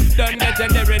dignitary. Done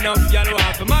legendary enough, y'all who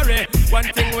have to marry. One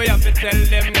thing we have to tell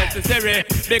them necessary.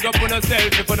 Big up on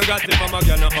yourself, if you don't got it from a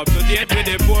girl, not up to date, we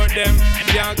deport them.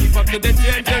 Can't keep up to the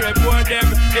trend, we report them.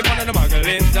 If one of the muggle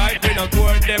inside, we not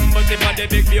court them. But if I the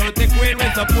big beauty queen, we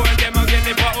support them. Again,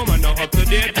 if a woman not up to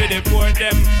date, we deport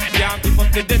them. Can't keep up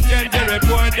to the trend, we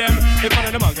report them. If one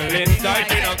of the muggle inside,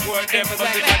 we not court them. But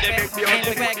if I the big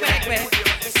beauty queen,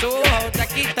 so out,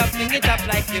 jack it up, fling it up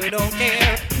like you don't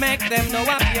care. Make them know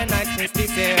up your niceness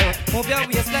this year. Move your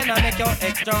waistline and make your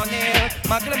extra near.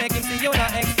 Muggle make him see you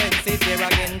not expensive here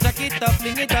again. Jack it up,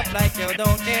 fling it up like you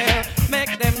don't care.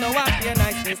 Make them know up your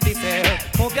niceness this year.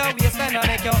 Move your waistline and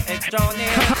make your extra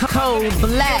near. Cold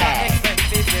Black.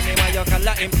 Give me why you call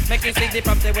him. Make him see the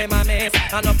property where my miss.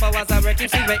 Enough hours I work him,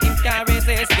 see where him can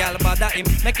resist. Y'all bother him,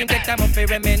 make him take time up for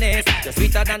reminisce. You're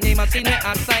sweeter than the machine we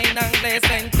outside and glaze.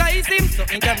 Entice him so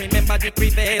he can remember the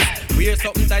previous. Wear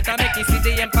something tight and make him see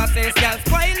the emphasis. Y'all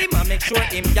spoil him and make sure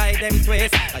him guide them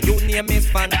twist. And your name is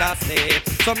fantastic.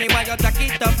 So me why you jack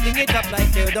it up, fling it up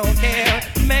like you don't care.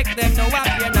 Make them know what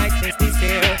your niceness this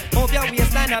year. Move your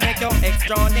waistline and make your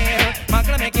extra near.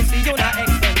 Muggle make him see you not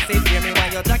expensive. Hear me why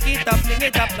you jack it up, fling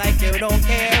it up like you don't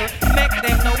care. Make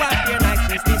them know what your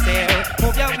niceness this year.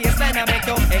 Move your waistline and make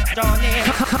your extra near.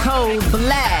 Cold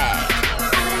Black.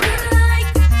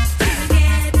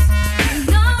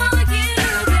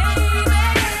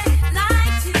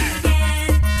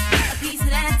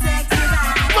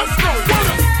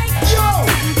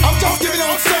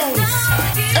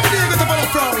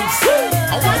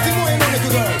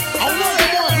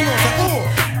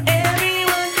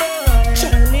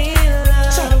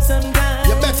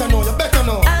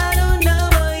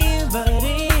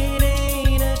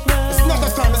 It's not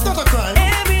a crime,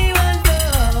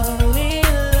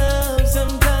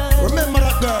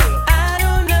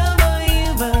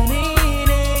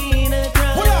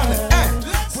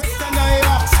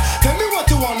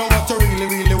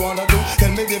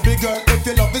 baby girl, if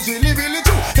your love is really, really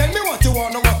true, tell me what you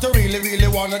wanna, what you really, really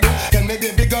wanna do. Tell me,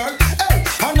 baby girl, hey,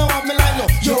 I know what me like, no,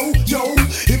 yo, yo.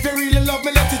 If you really love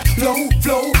me, let it flow,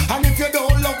 flow. And if you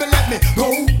don't love me, let me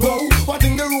go, go. What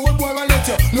in the road, boy, I let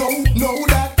you know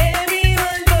that.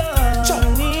 Everyone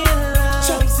born need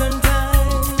love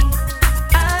sometimes.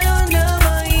 I don't know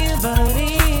about you, but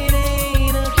it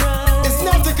ain't a crime. It's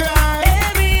not a crime.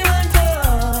 Everyone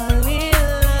born need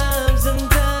love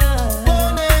sometimes.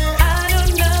 I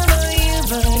don't know about you,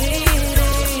 but it ain't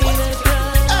a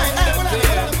crime.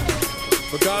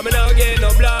 Because me now get no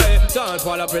blind. Don't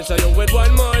fall, I pressure you with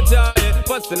one more time.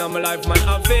 Busting on my life, man,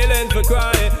 I'm feeling for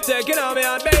crying. Taking on me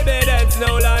out, baby, that's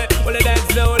no lie. Well,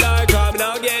 that's no lie, cause me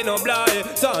now get no blind.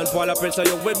 Don't fall, I pressure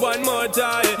you with one more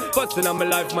time. Busting on my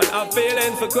life, man, I'm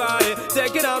feeling for crying.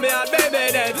 Taking on me out,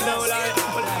 baby, that's no lie.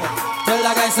 Tell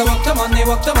the guys to walk the money,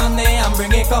 and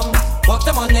bring it come. Walk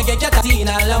the money, get your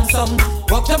tina lump sum.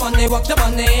 Walk the money,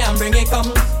 and bring it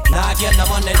come. Nah, get the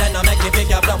money, then I make it big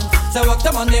your plum. So walk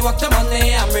the money,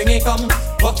 and bring it come.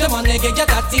 Walk the money, get your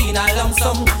tina lump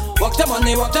sum. Walk the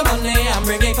money, and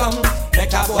bring it come.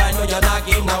 Make a boy know you're not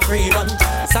give no free run.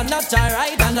 Son not try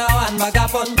right and now and bag a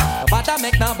fun. But I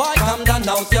make no boy come down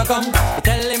out you come. You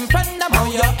tell him friend them how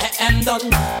your AM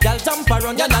done. Y'all jump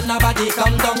around you and nobody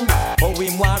come down. Oh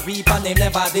him want reap and him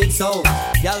never did so.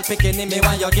 Y'all picking him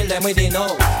when you kill them with the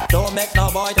no. Don't make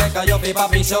no boy take a your paper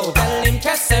show. Tell him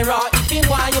Kessera if he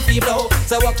want you feel blow.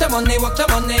 So walk the money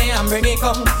and bring it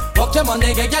come. Walk the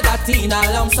money get your that tina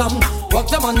lump sum. Walk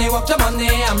the money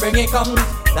and bring it come.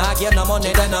 Nah give no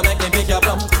money then I make him pick your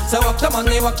plum. So walk the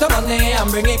money and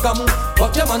bring it come.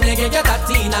 Walk the money get your that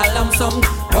tina lump sum.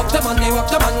 Walk the money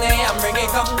and bring it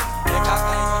come.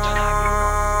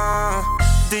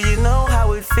 Do you know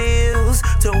how it feels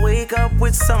to wake up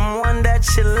with someone that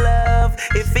you love?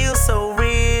 It feels so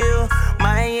real.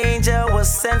 My angel was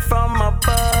sent from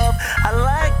above. I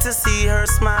like to see her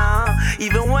smile.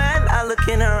 Even when I look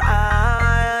in her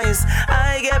eyes,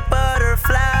 I get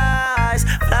butterflies.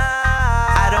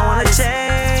 I don't wanna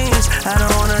change. I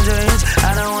don't wanna change.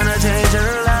 I don't wanna change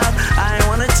her love. I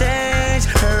wanna change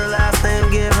her last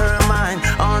name, give her mine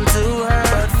onto her.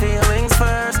 But feelings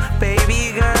first,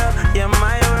 baby girl, you're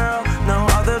my world, no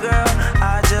other girl.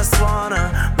 I just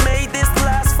wanna make this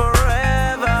last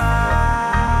forever.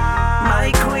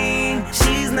 My queen,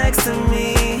 she's next to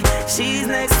me. She's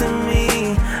next to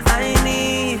me. I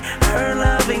need her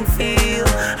loving feel,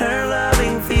 her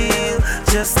loving feel.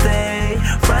 Just stay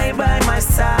right by my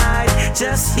side.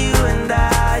 Just you and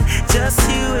I, just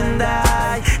you and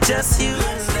I, just you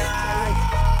and I.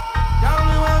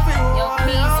 Yo,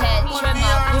 please head,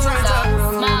 trimmer, bruiser,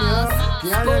 smiles,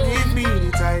 Y'all give me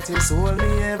the tightest hold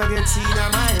me ever get seen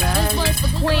in my life. This one's for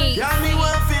Queens. Y'all me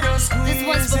one for the squeeze. This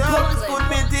one's for Brooklyn. Put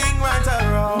me thing right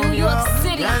around. New York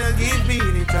City. Y'all give me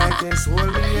the tightest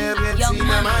hold me ever get seen in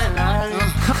my life.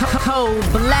 Cold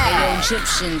black.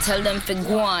 Egyptian, tell them for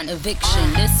guan,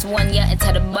 eviction. This one, yeah, it's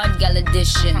had a bad gal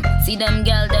edition. See them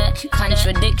gal that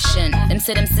contradiction. Them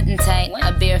say them sitting tight,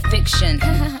 I bear fiction.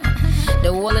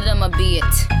 The wall of them a beat,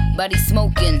 body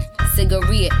smoking,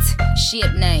 cigarette,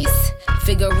 shit nice,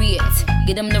 figure it.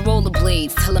 Get them the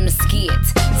rollerblades, tell them to ski it.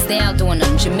 Stay out doing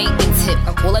them, Jamaican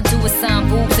tip. All I do is sign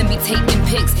boobs and be taking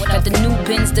pics. Got the new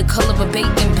bins, the color of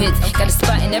bacon pits. Got a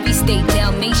spot in every state,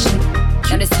 Dalmatian.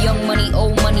 Now this young money,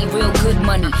 old money, real good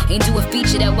money. Ain't do a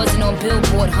feature that wasn't on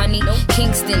Billboard, honey.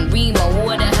 Kingston, Remo,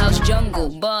 Waterhouse, Jungle,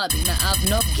 Bobby. Now I've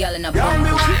no gal in a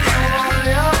bumble.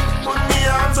 Put me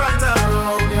arms right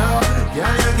around you.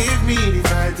 Girl, you give me the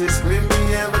tightest grip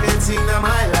me ever get seen in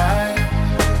my life.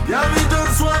 Girl, me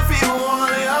just want to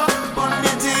hold you. Put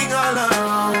me thing all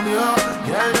around you.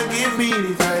 Girl, you give me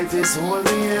the tightest hold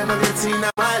me ever get seen in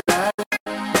my life.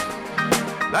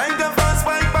 Like the first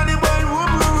pipe on the ball, room,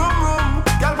 room, room, room.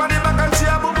 Girl, on the back and she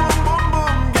a boom, boom, boom,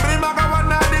 boom. Give me back a one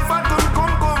now, the fat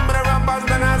come. But the rappers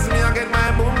then ask me, I get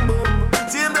my boom, boom.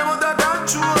 See them out of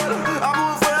control. I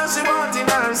move where she want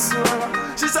in her soul.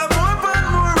 She said more and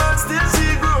more, and still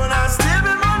she grown. And still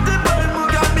be multiple, more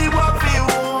got me what we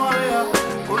want, yeah.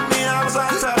 Put me arms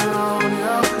right around,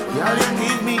 yeah. Girl, you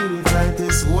give me the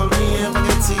tightest hold me ever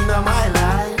get seen in my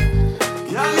life.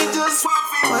 Girl, you just want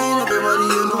to find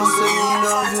everybody you know, say me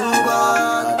love you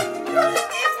bad.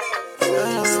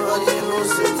 Everybody you know,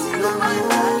 say me love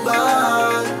you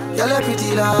bad. Girl, you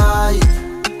pretty like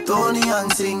Tony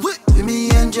and sing. With me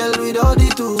angel without the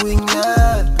two wing,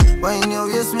 yeah. When you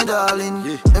waist me darling,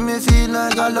 make me feel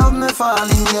like I love me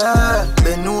falling, yeah.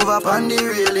 Bend over on the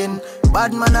railing.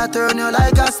 Bad man I turn you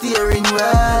like a steering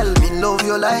wheel. Me love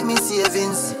you like me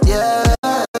savings, yeah.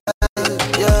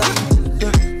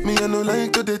 Me I no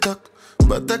like to talk,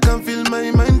 but I can feel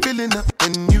my mind feeling up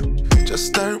when you Just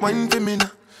start whining for me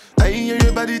now. I hear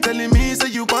your body telling me, say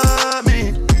you want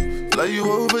me. Fly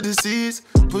you over the seas,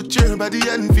 put your body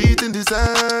and feet in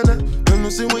designer. And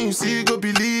you say when you see, go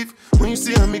believe. When you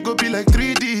see me, go be like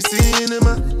 3D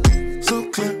cinema. So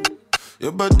clear,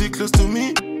 your body close to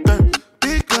me, girl.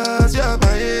 Because you're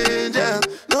my angel.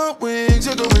 No wings,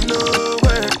 you're going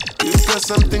nowhere. You got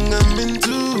something I'm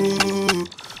into.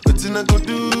 Nothing I go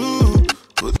do.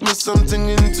 Put me something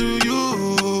into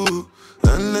you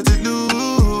and let it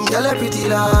loose. Girl, a pretty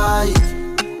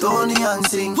like Tony and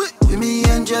sing. With me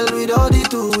angel without the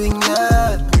two wing,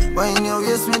 yeah. When you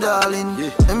raise me, darling,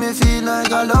 let me feel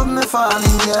like I love me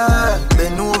falling, yeah.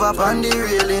 Bend over on the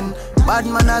railing. Bad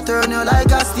man, I turn you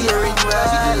like a steering wheel.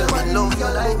 I love you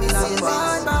like me, like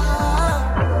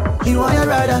you want to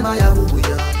ride on my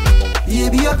Abuja.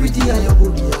 Baby, you're pretty and you're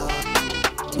good, yeah.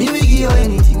 Me, we give you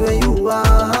anything where you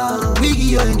want. We give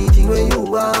you anything where you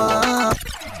want.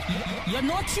 You're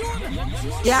not tuned.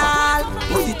 Yeah,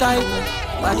 what's the type?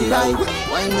 Body right.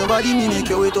 Why nobody me make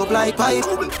you wait up like pipe?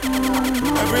 Everybody,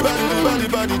 the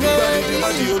body,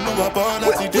 you know upon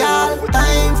us today. Yeah,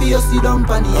 time for you sit down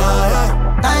pan the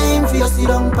yard. Time for you sit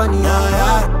down pan the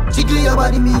yard. Jiggle your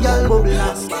body, me girl bubble.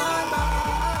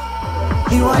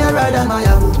 You want to ride on my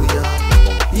Abuja.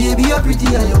 Baby, you're pretty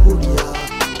and you're good, yeah.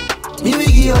 Me, we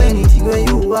give you anything where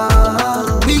you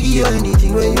want. We give you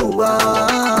anything where you want.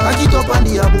 Back it up on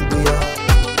the Abuja.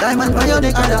 Diamond by your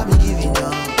neck, that me giving you.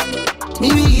 Me,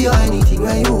 we give you anything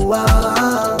where you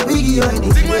want. We give you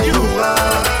anything where you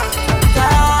want.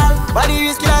 Girl, body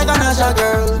risky like a Nasha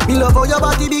girl. Me love how your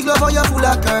body big, love how you full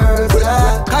of curves,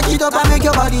 yeah. Cock it up and make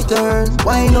your body turn.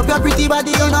 Wind up your pretty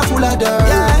body, you're not full of dirt,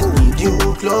 yeah. Need you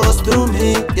close to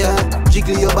me, yeah.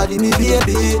 Jiggle your body, me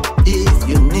baby. If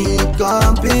you need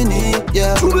company,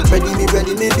 yeah. Ready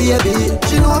me, baby.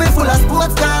 She know me full of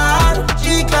sports car.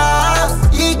 G-class,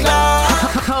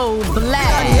 E-class. Cold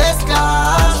black. Yes,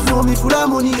 class. She know me full of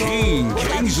money.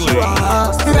 Kingsley.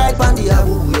 Right on the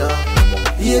Abuja.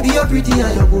 Baby, you're pretty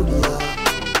and you're good, yeah.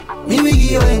 Me, we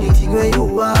give you anything where you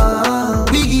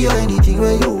want. We give you anything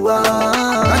where you want.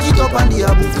 Back it up on the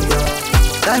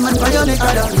Abuja. Diamond for your neck,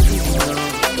 that me giving you.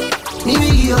 Me, we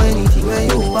give you anything where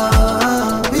you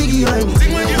want. We give you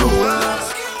anything where you want.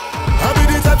 I'll be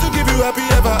the type to give you happy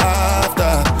ever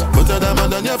after. Put a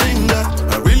diamond on your finger.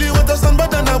 I really want a son, but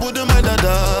then I wouldn't mind a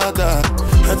daughter.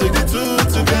 I take the two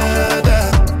together.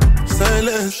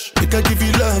 Silence, we can give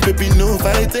you love, baby, no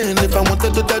fighting. If I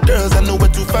wanted other girls, I know where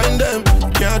to find them.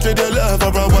 Can't trade your love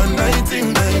for a one night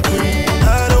thing, my queen.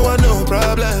 I don't want no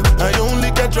problem. I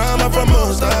only get drama from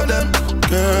most of them.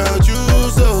 Girl, you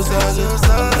so sad.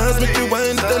 Ask me to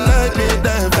wind the night,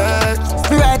 midnight fast.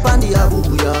 Right on the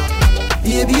Abuja.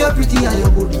 Baby, you're pretty and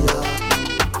you're good, yeah.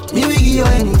 Me, we give you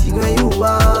anything where you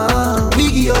want. We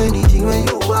give you anything where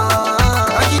you want.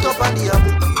 Back it up on the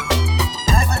Abuja.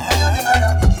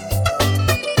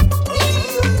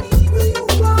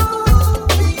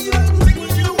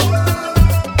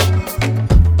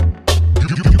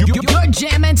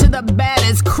 Jamming to the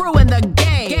baddest crew in the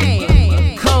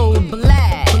game. Cold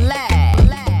black.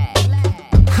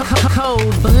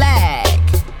 Cold black.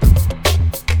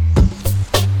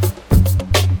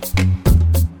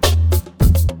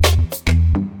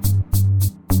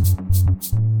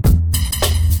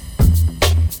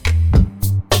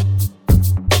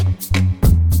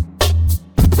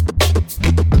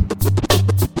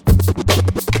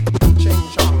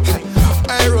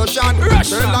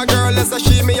 Girl, let's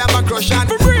she me have a crush on.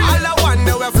 All I want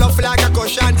now we fluff like a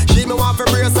cushion. She me want for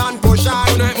brace and push on.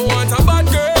 Tonight me want a bad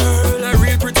girl, a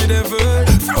real pretty devil.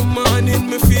 From morning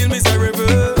me feel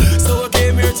miserable, so I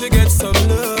came here to get some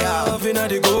love in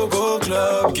the go-go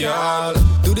club, girl.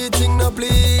 Do the thing now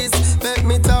please, let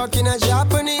me talk in a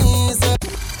Japanese.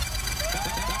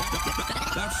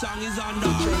 That song is on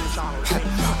the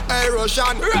Hey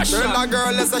Russian,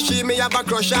 girl, let's she me have a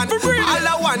crush on. All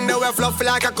I want now we fluff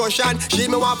like a cushion. She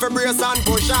me want for brace and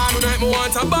push on. Tonight me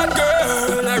want a bad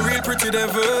girl, a real pretty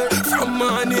devil. From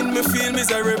morning me feel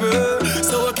miserable,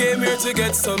 so I came here to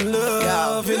get some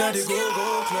love in the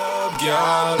go-go club,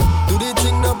 girl. Do the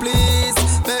thing now please,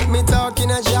 let me talk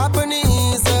in a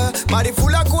Japanese. Body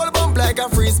full of cold bump like a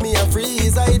freeze me a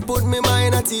freeze. It put me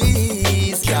mind at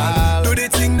ease, girl. Do the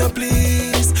thing now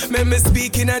please, make me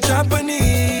speak in a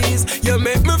Japanese. You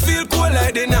make me feel cool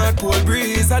like the North Pole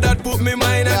breeze. That put me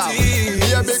mind at ease.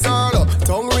 Yeah, big girl,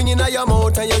 tongue ringing out your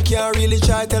mouth and you can't really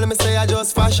try. Tell me say I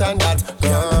just fashion that,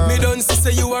 girl. Me don't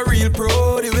say you a real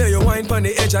pro. The way you wine pon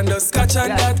the edge and just scotch on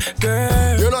that,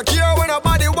 girl. You don't care when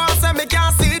nobody wants and me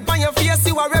can't see it on your face.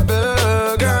 You a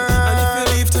rebel, girl. And if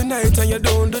you leave tonight and you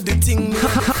don't do the thing,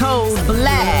 Cold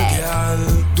black.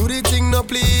 Girl, do the thing now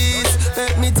please.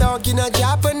 Let me talk talking a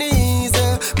Japanese.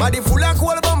 Body full of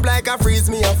cold bump like a freeze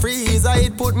me a freezer.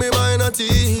 It put me mind at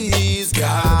ease.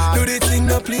 God, do the thing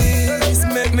now please.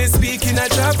 Make me speak in a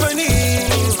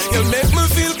Japanese. You make me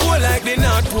feel cool like the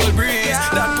North Pole breeze.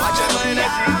 That watch your mind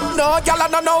at ease. No, girl, I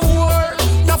don't know war.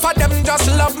 Enough of them just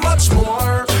love much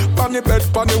more. On the bed,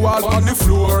 on the wall, on the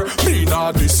floor. Me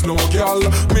nah this no girl.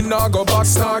 Me nah go back,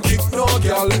 nah kick no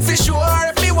girl. For sure,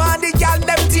 if me want the girl,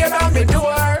 them tear down me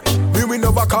door. Me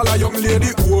never call a young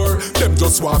lady whore. Them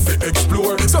just want to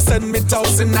explore. So send me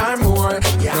 1,000 or more.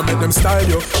 Now make them style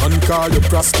you and call you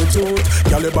prostitute.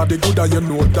 Girl, your body good and you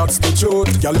know that's the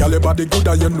truth. Girl, your body good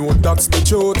and you know that's the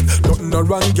truth. Nothing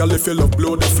around, girl, if you love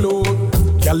blow the flow.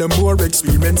 Girl, you more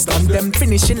experienced than them.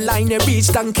 Finishing line, you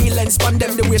reach and kill and span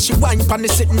them. The way she whine pan the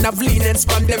sitting of lean and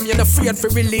span them. You're not afraid to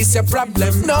release your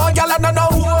problem. No, girl, I don't know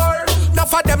whore.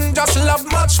 Enough of them just love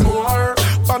much more.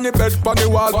 On the bed, on the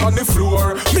wall, on the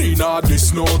floor. Me nah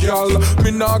this no girl.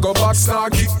 Me nah go back, nah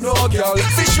kick no girl.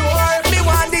 For sure, me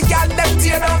want the girl, them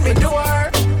tear down me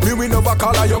door. Me never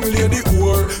call a young lady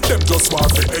whore. Them just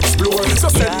want to explore. So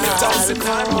send me 1,000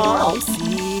 more.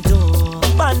 See do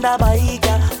Panda bike,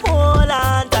 hold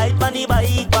on tight on the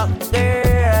bike back,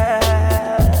 girl.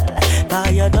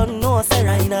 Cause you don't know, say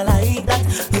I not like that.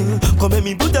 Come let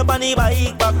me put up on the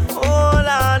bike back, hold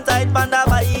on tight on the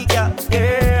bike, girl.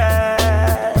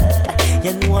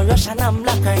 You know a Russian and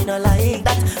black, I not like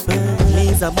that.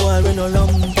 Laser boy when no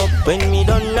lump up. When me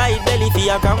done ride belly for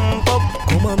your cramp up.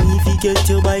 Come on me if you get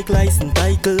your bike license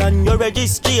title and your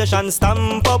registration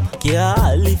stamp up.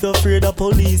 Yeah, if you're afraid of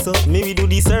police up, maybe do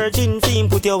the searching thing,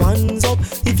 put your hands up.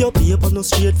 If your paper no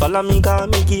straight, follow me, call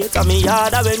me gate. And me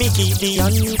yard where me keep the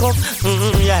handcuff.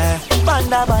 Yeah,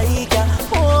 panda bike, yeah.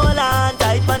 Hold on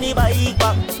tight on the bike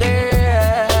back,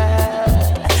 girl.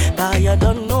 Cause you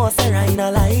don't know, say I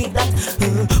not like that.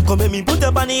 Come let me put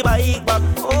up on the bike back.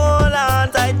 Hold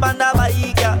on tight on the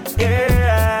bike, yeah,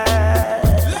 girl.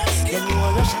 You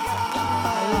know Russia.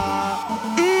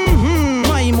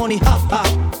 My money, ha ha.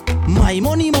 My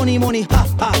money, money, money, ha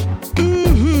ha.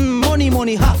 Money,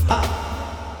 money, ha ha.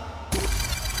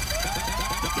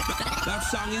 That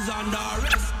song is under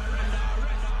arrest.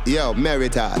 Yo,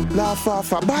 Meritat. Laugh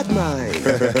off a bad mind.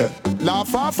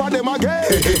 Laugh off for them again.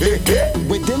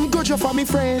 With them good you for me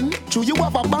friend. True you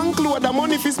have a bank load of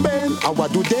money fi spend. And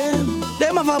what do them?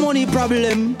 Them have a money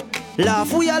problem.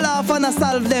 Laugh, we a laugh and a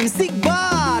solve them sick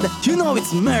bad. You know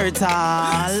it's Merital.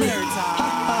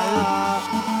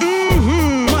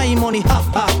 My money, ha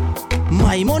ha.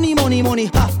 My money, money, money,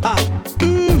 ha ha.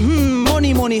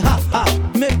 Money, money, ha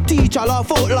ha. Make teacher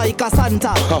laugh out like a Santa.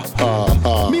 Ha ha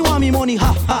ha. Me want me money,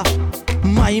 ha ha.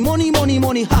 My money, money,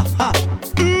 money, ha ha.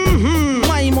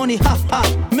 My money, ha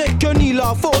ha. Make your knee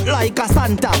laugh out like a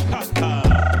Santa.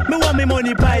 Me want me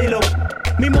money pile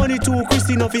up. Me money too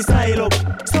Christine off his style up.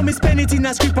 So me spend it in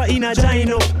a scripper in a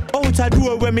gino. Out a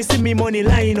door where me see me money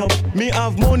line up. Me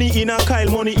have money in a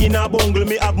Kyle, money in a bungle.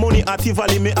 Me have money at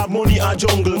Tivoli, me have money at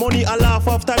jungle. Money a laugh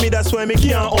after me, that's why me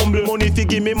can't humble. Money fi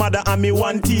give me mother and me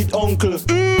one teeth uncle.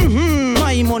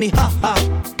 My money, ha ha.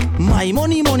 My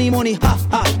money, money, money, ha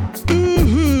ha.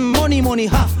 Money, money,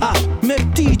 ha ha.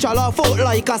 Make teacher laugh out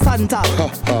like a Santa. Ha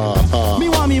ha ha. Me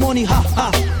want me money, ha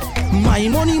ha. My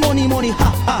money, money, money,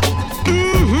 ha ha.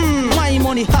 My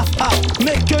money, ha ha.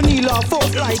 Make your knee laugh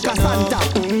out like a Santa.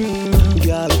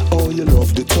 Girl, oh you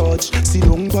love the touch. Sit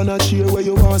down on a chair where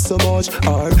you want so much.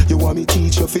 Or you want me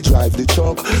teach you fi drive the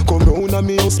truck. Come round and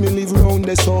me house, me live round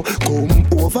there so. Come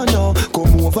over now,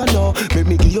 come over now. Make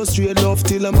me give you straight love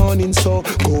till the morning so.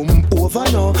 Come over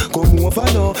now, come over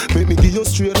now. Make me give you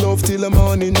straight love till the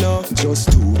morning now.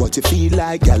 Just do what you feel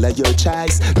like, girl, of your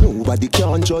choice. Nobody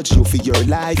can judge you for your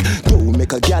life. Don't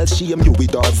make a girl shame you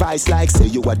with our vice. Like say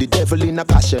you are the devil in a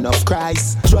passion of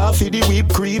Christ. Draw for the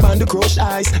whipped cream and the crushed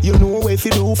ice. You know if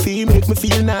you do feel make me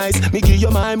feel nice. Me give you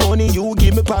my money, you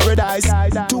give me paradise.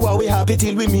 Do how we happy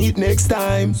till we meet next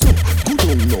time. Good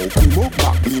on now, come up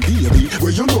back me baby.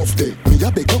 Where you love day, me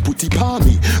a beg you put it on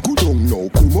me. Good on now,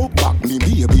 come up back me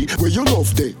baby. Where you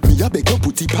love day, me a beg you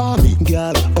put it on me.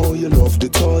 Girl, oh you love the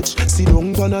touch. Sit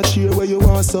down on a chair where you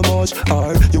want so much.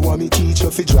 Or you want me teach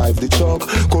you fi drive the truck.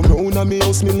 Come round and me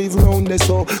house, me live round there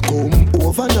so. Come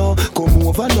over now, come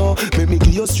over now. Make me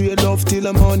give you straight love till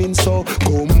the morning so.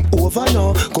 Come over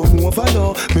now, come over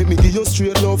now. Make me give you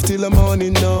straight love till the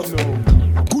morning now.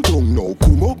 Good on now,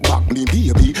 come up back me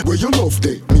baby. Where you love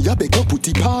day, me a beg you put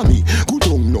it on me. Good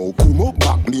on now, come up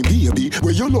back me baby.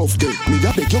 Where you love day, me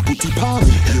a beg you put it on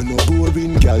me. You no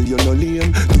boring, girl, you no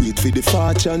lame. Do it for the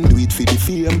fortune, do it for the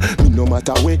fame. Me no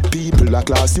matter what people a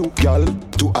class you, girl.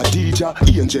 To a DJ,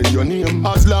 angel your name.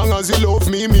 As long as you love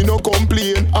me, me no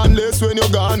complain. Unless when you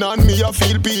gone and me a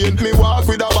feel pain. Me walk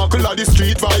with a buckle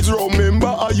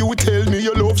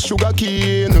sugar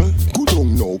cane. Good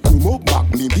on now, come up back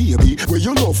me baby. Where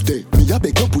you love day, me a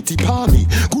beg you put it on me.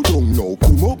 Good on now,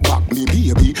 come up back me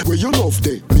baby. Where you love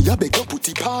day, me a beg you put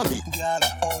it on me. Girl,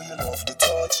 oh you love the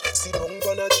touch. Sit down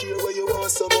on a chair where you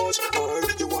want so much. Or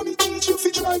you want me teach you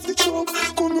fi drive the truck.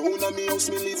 Come round and me house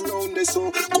me live round there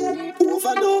so. Come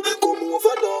over now, come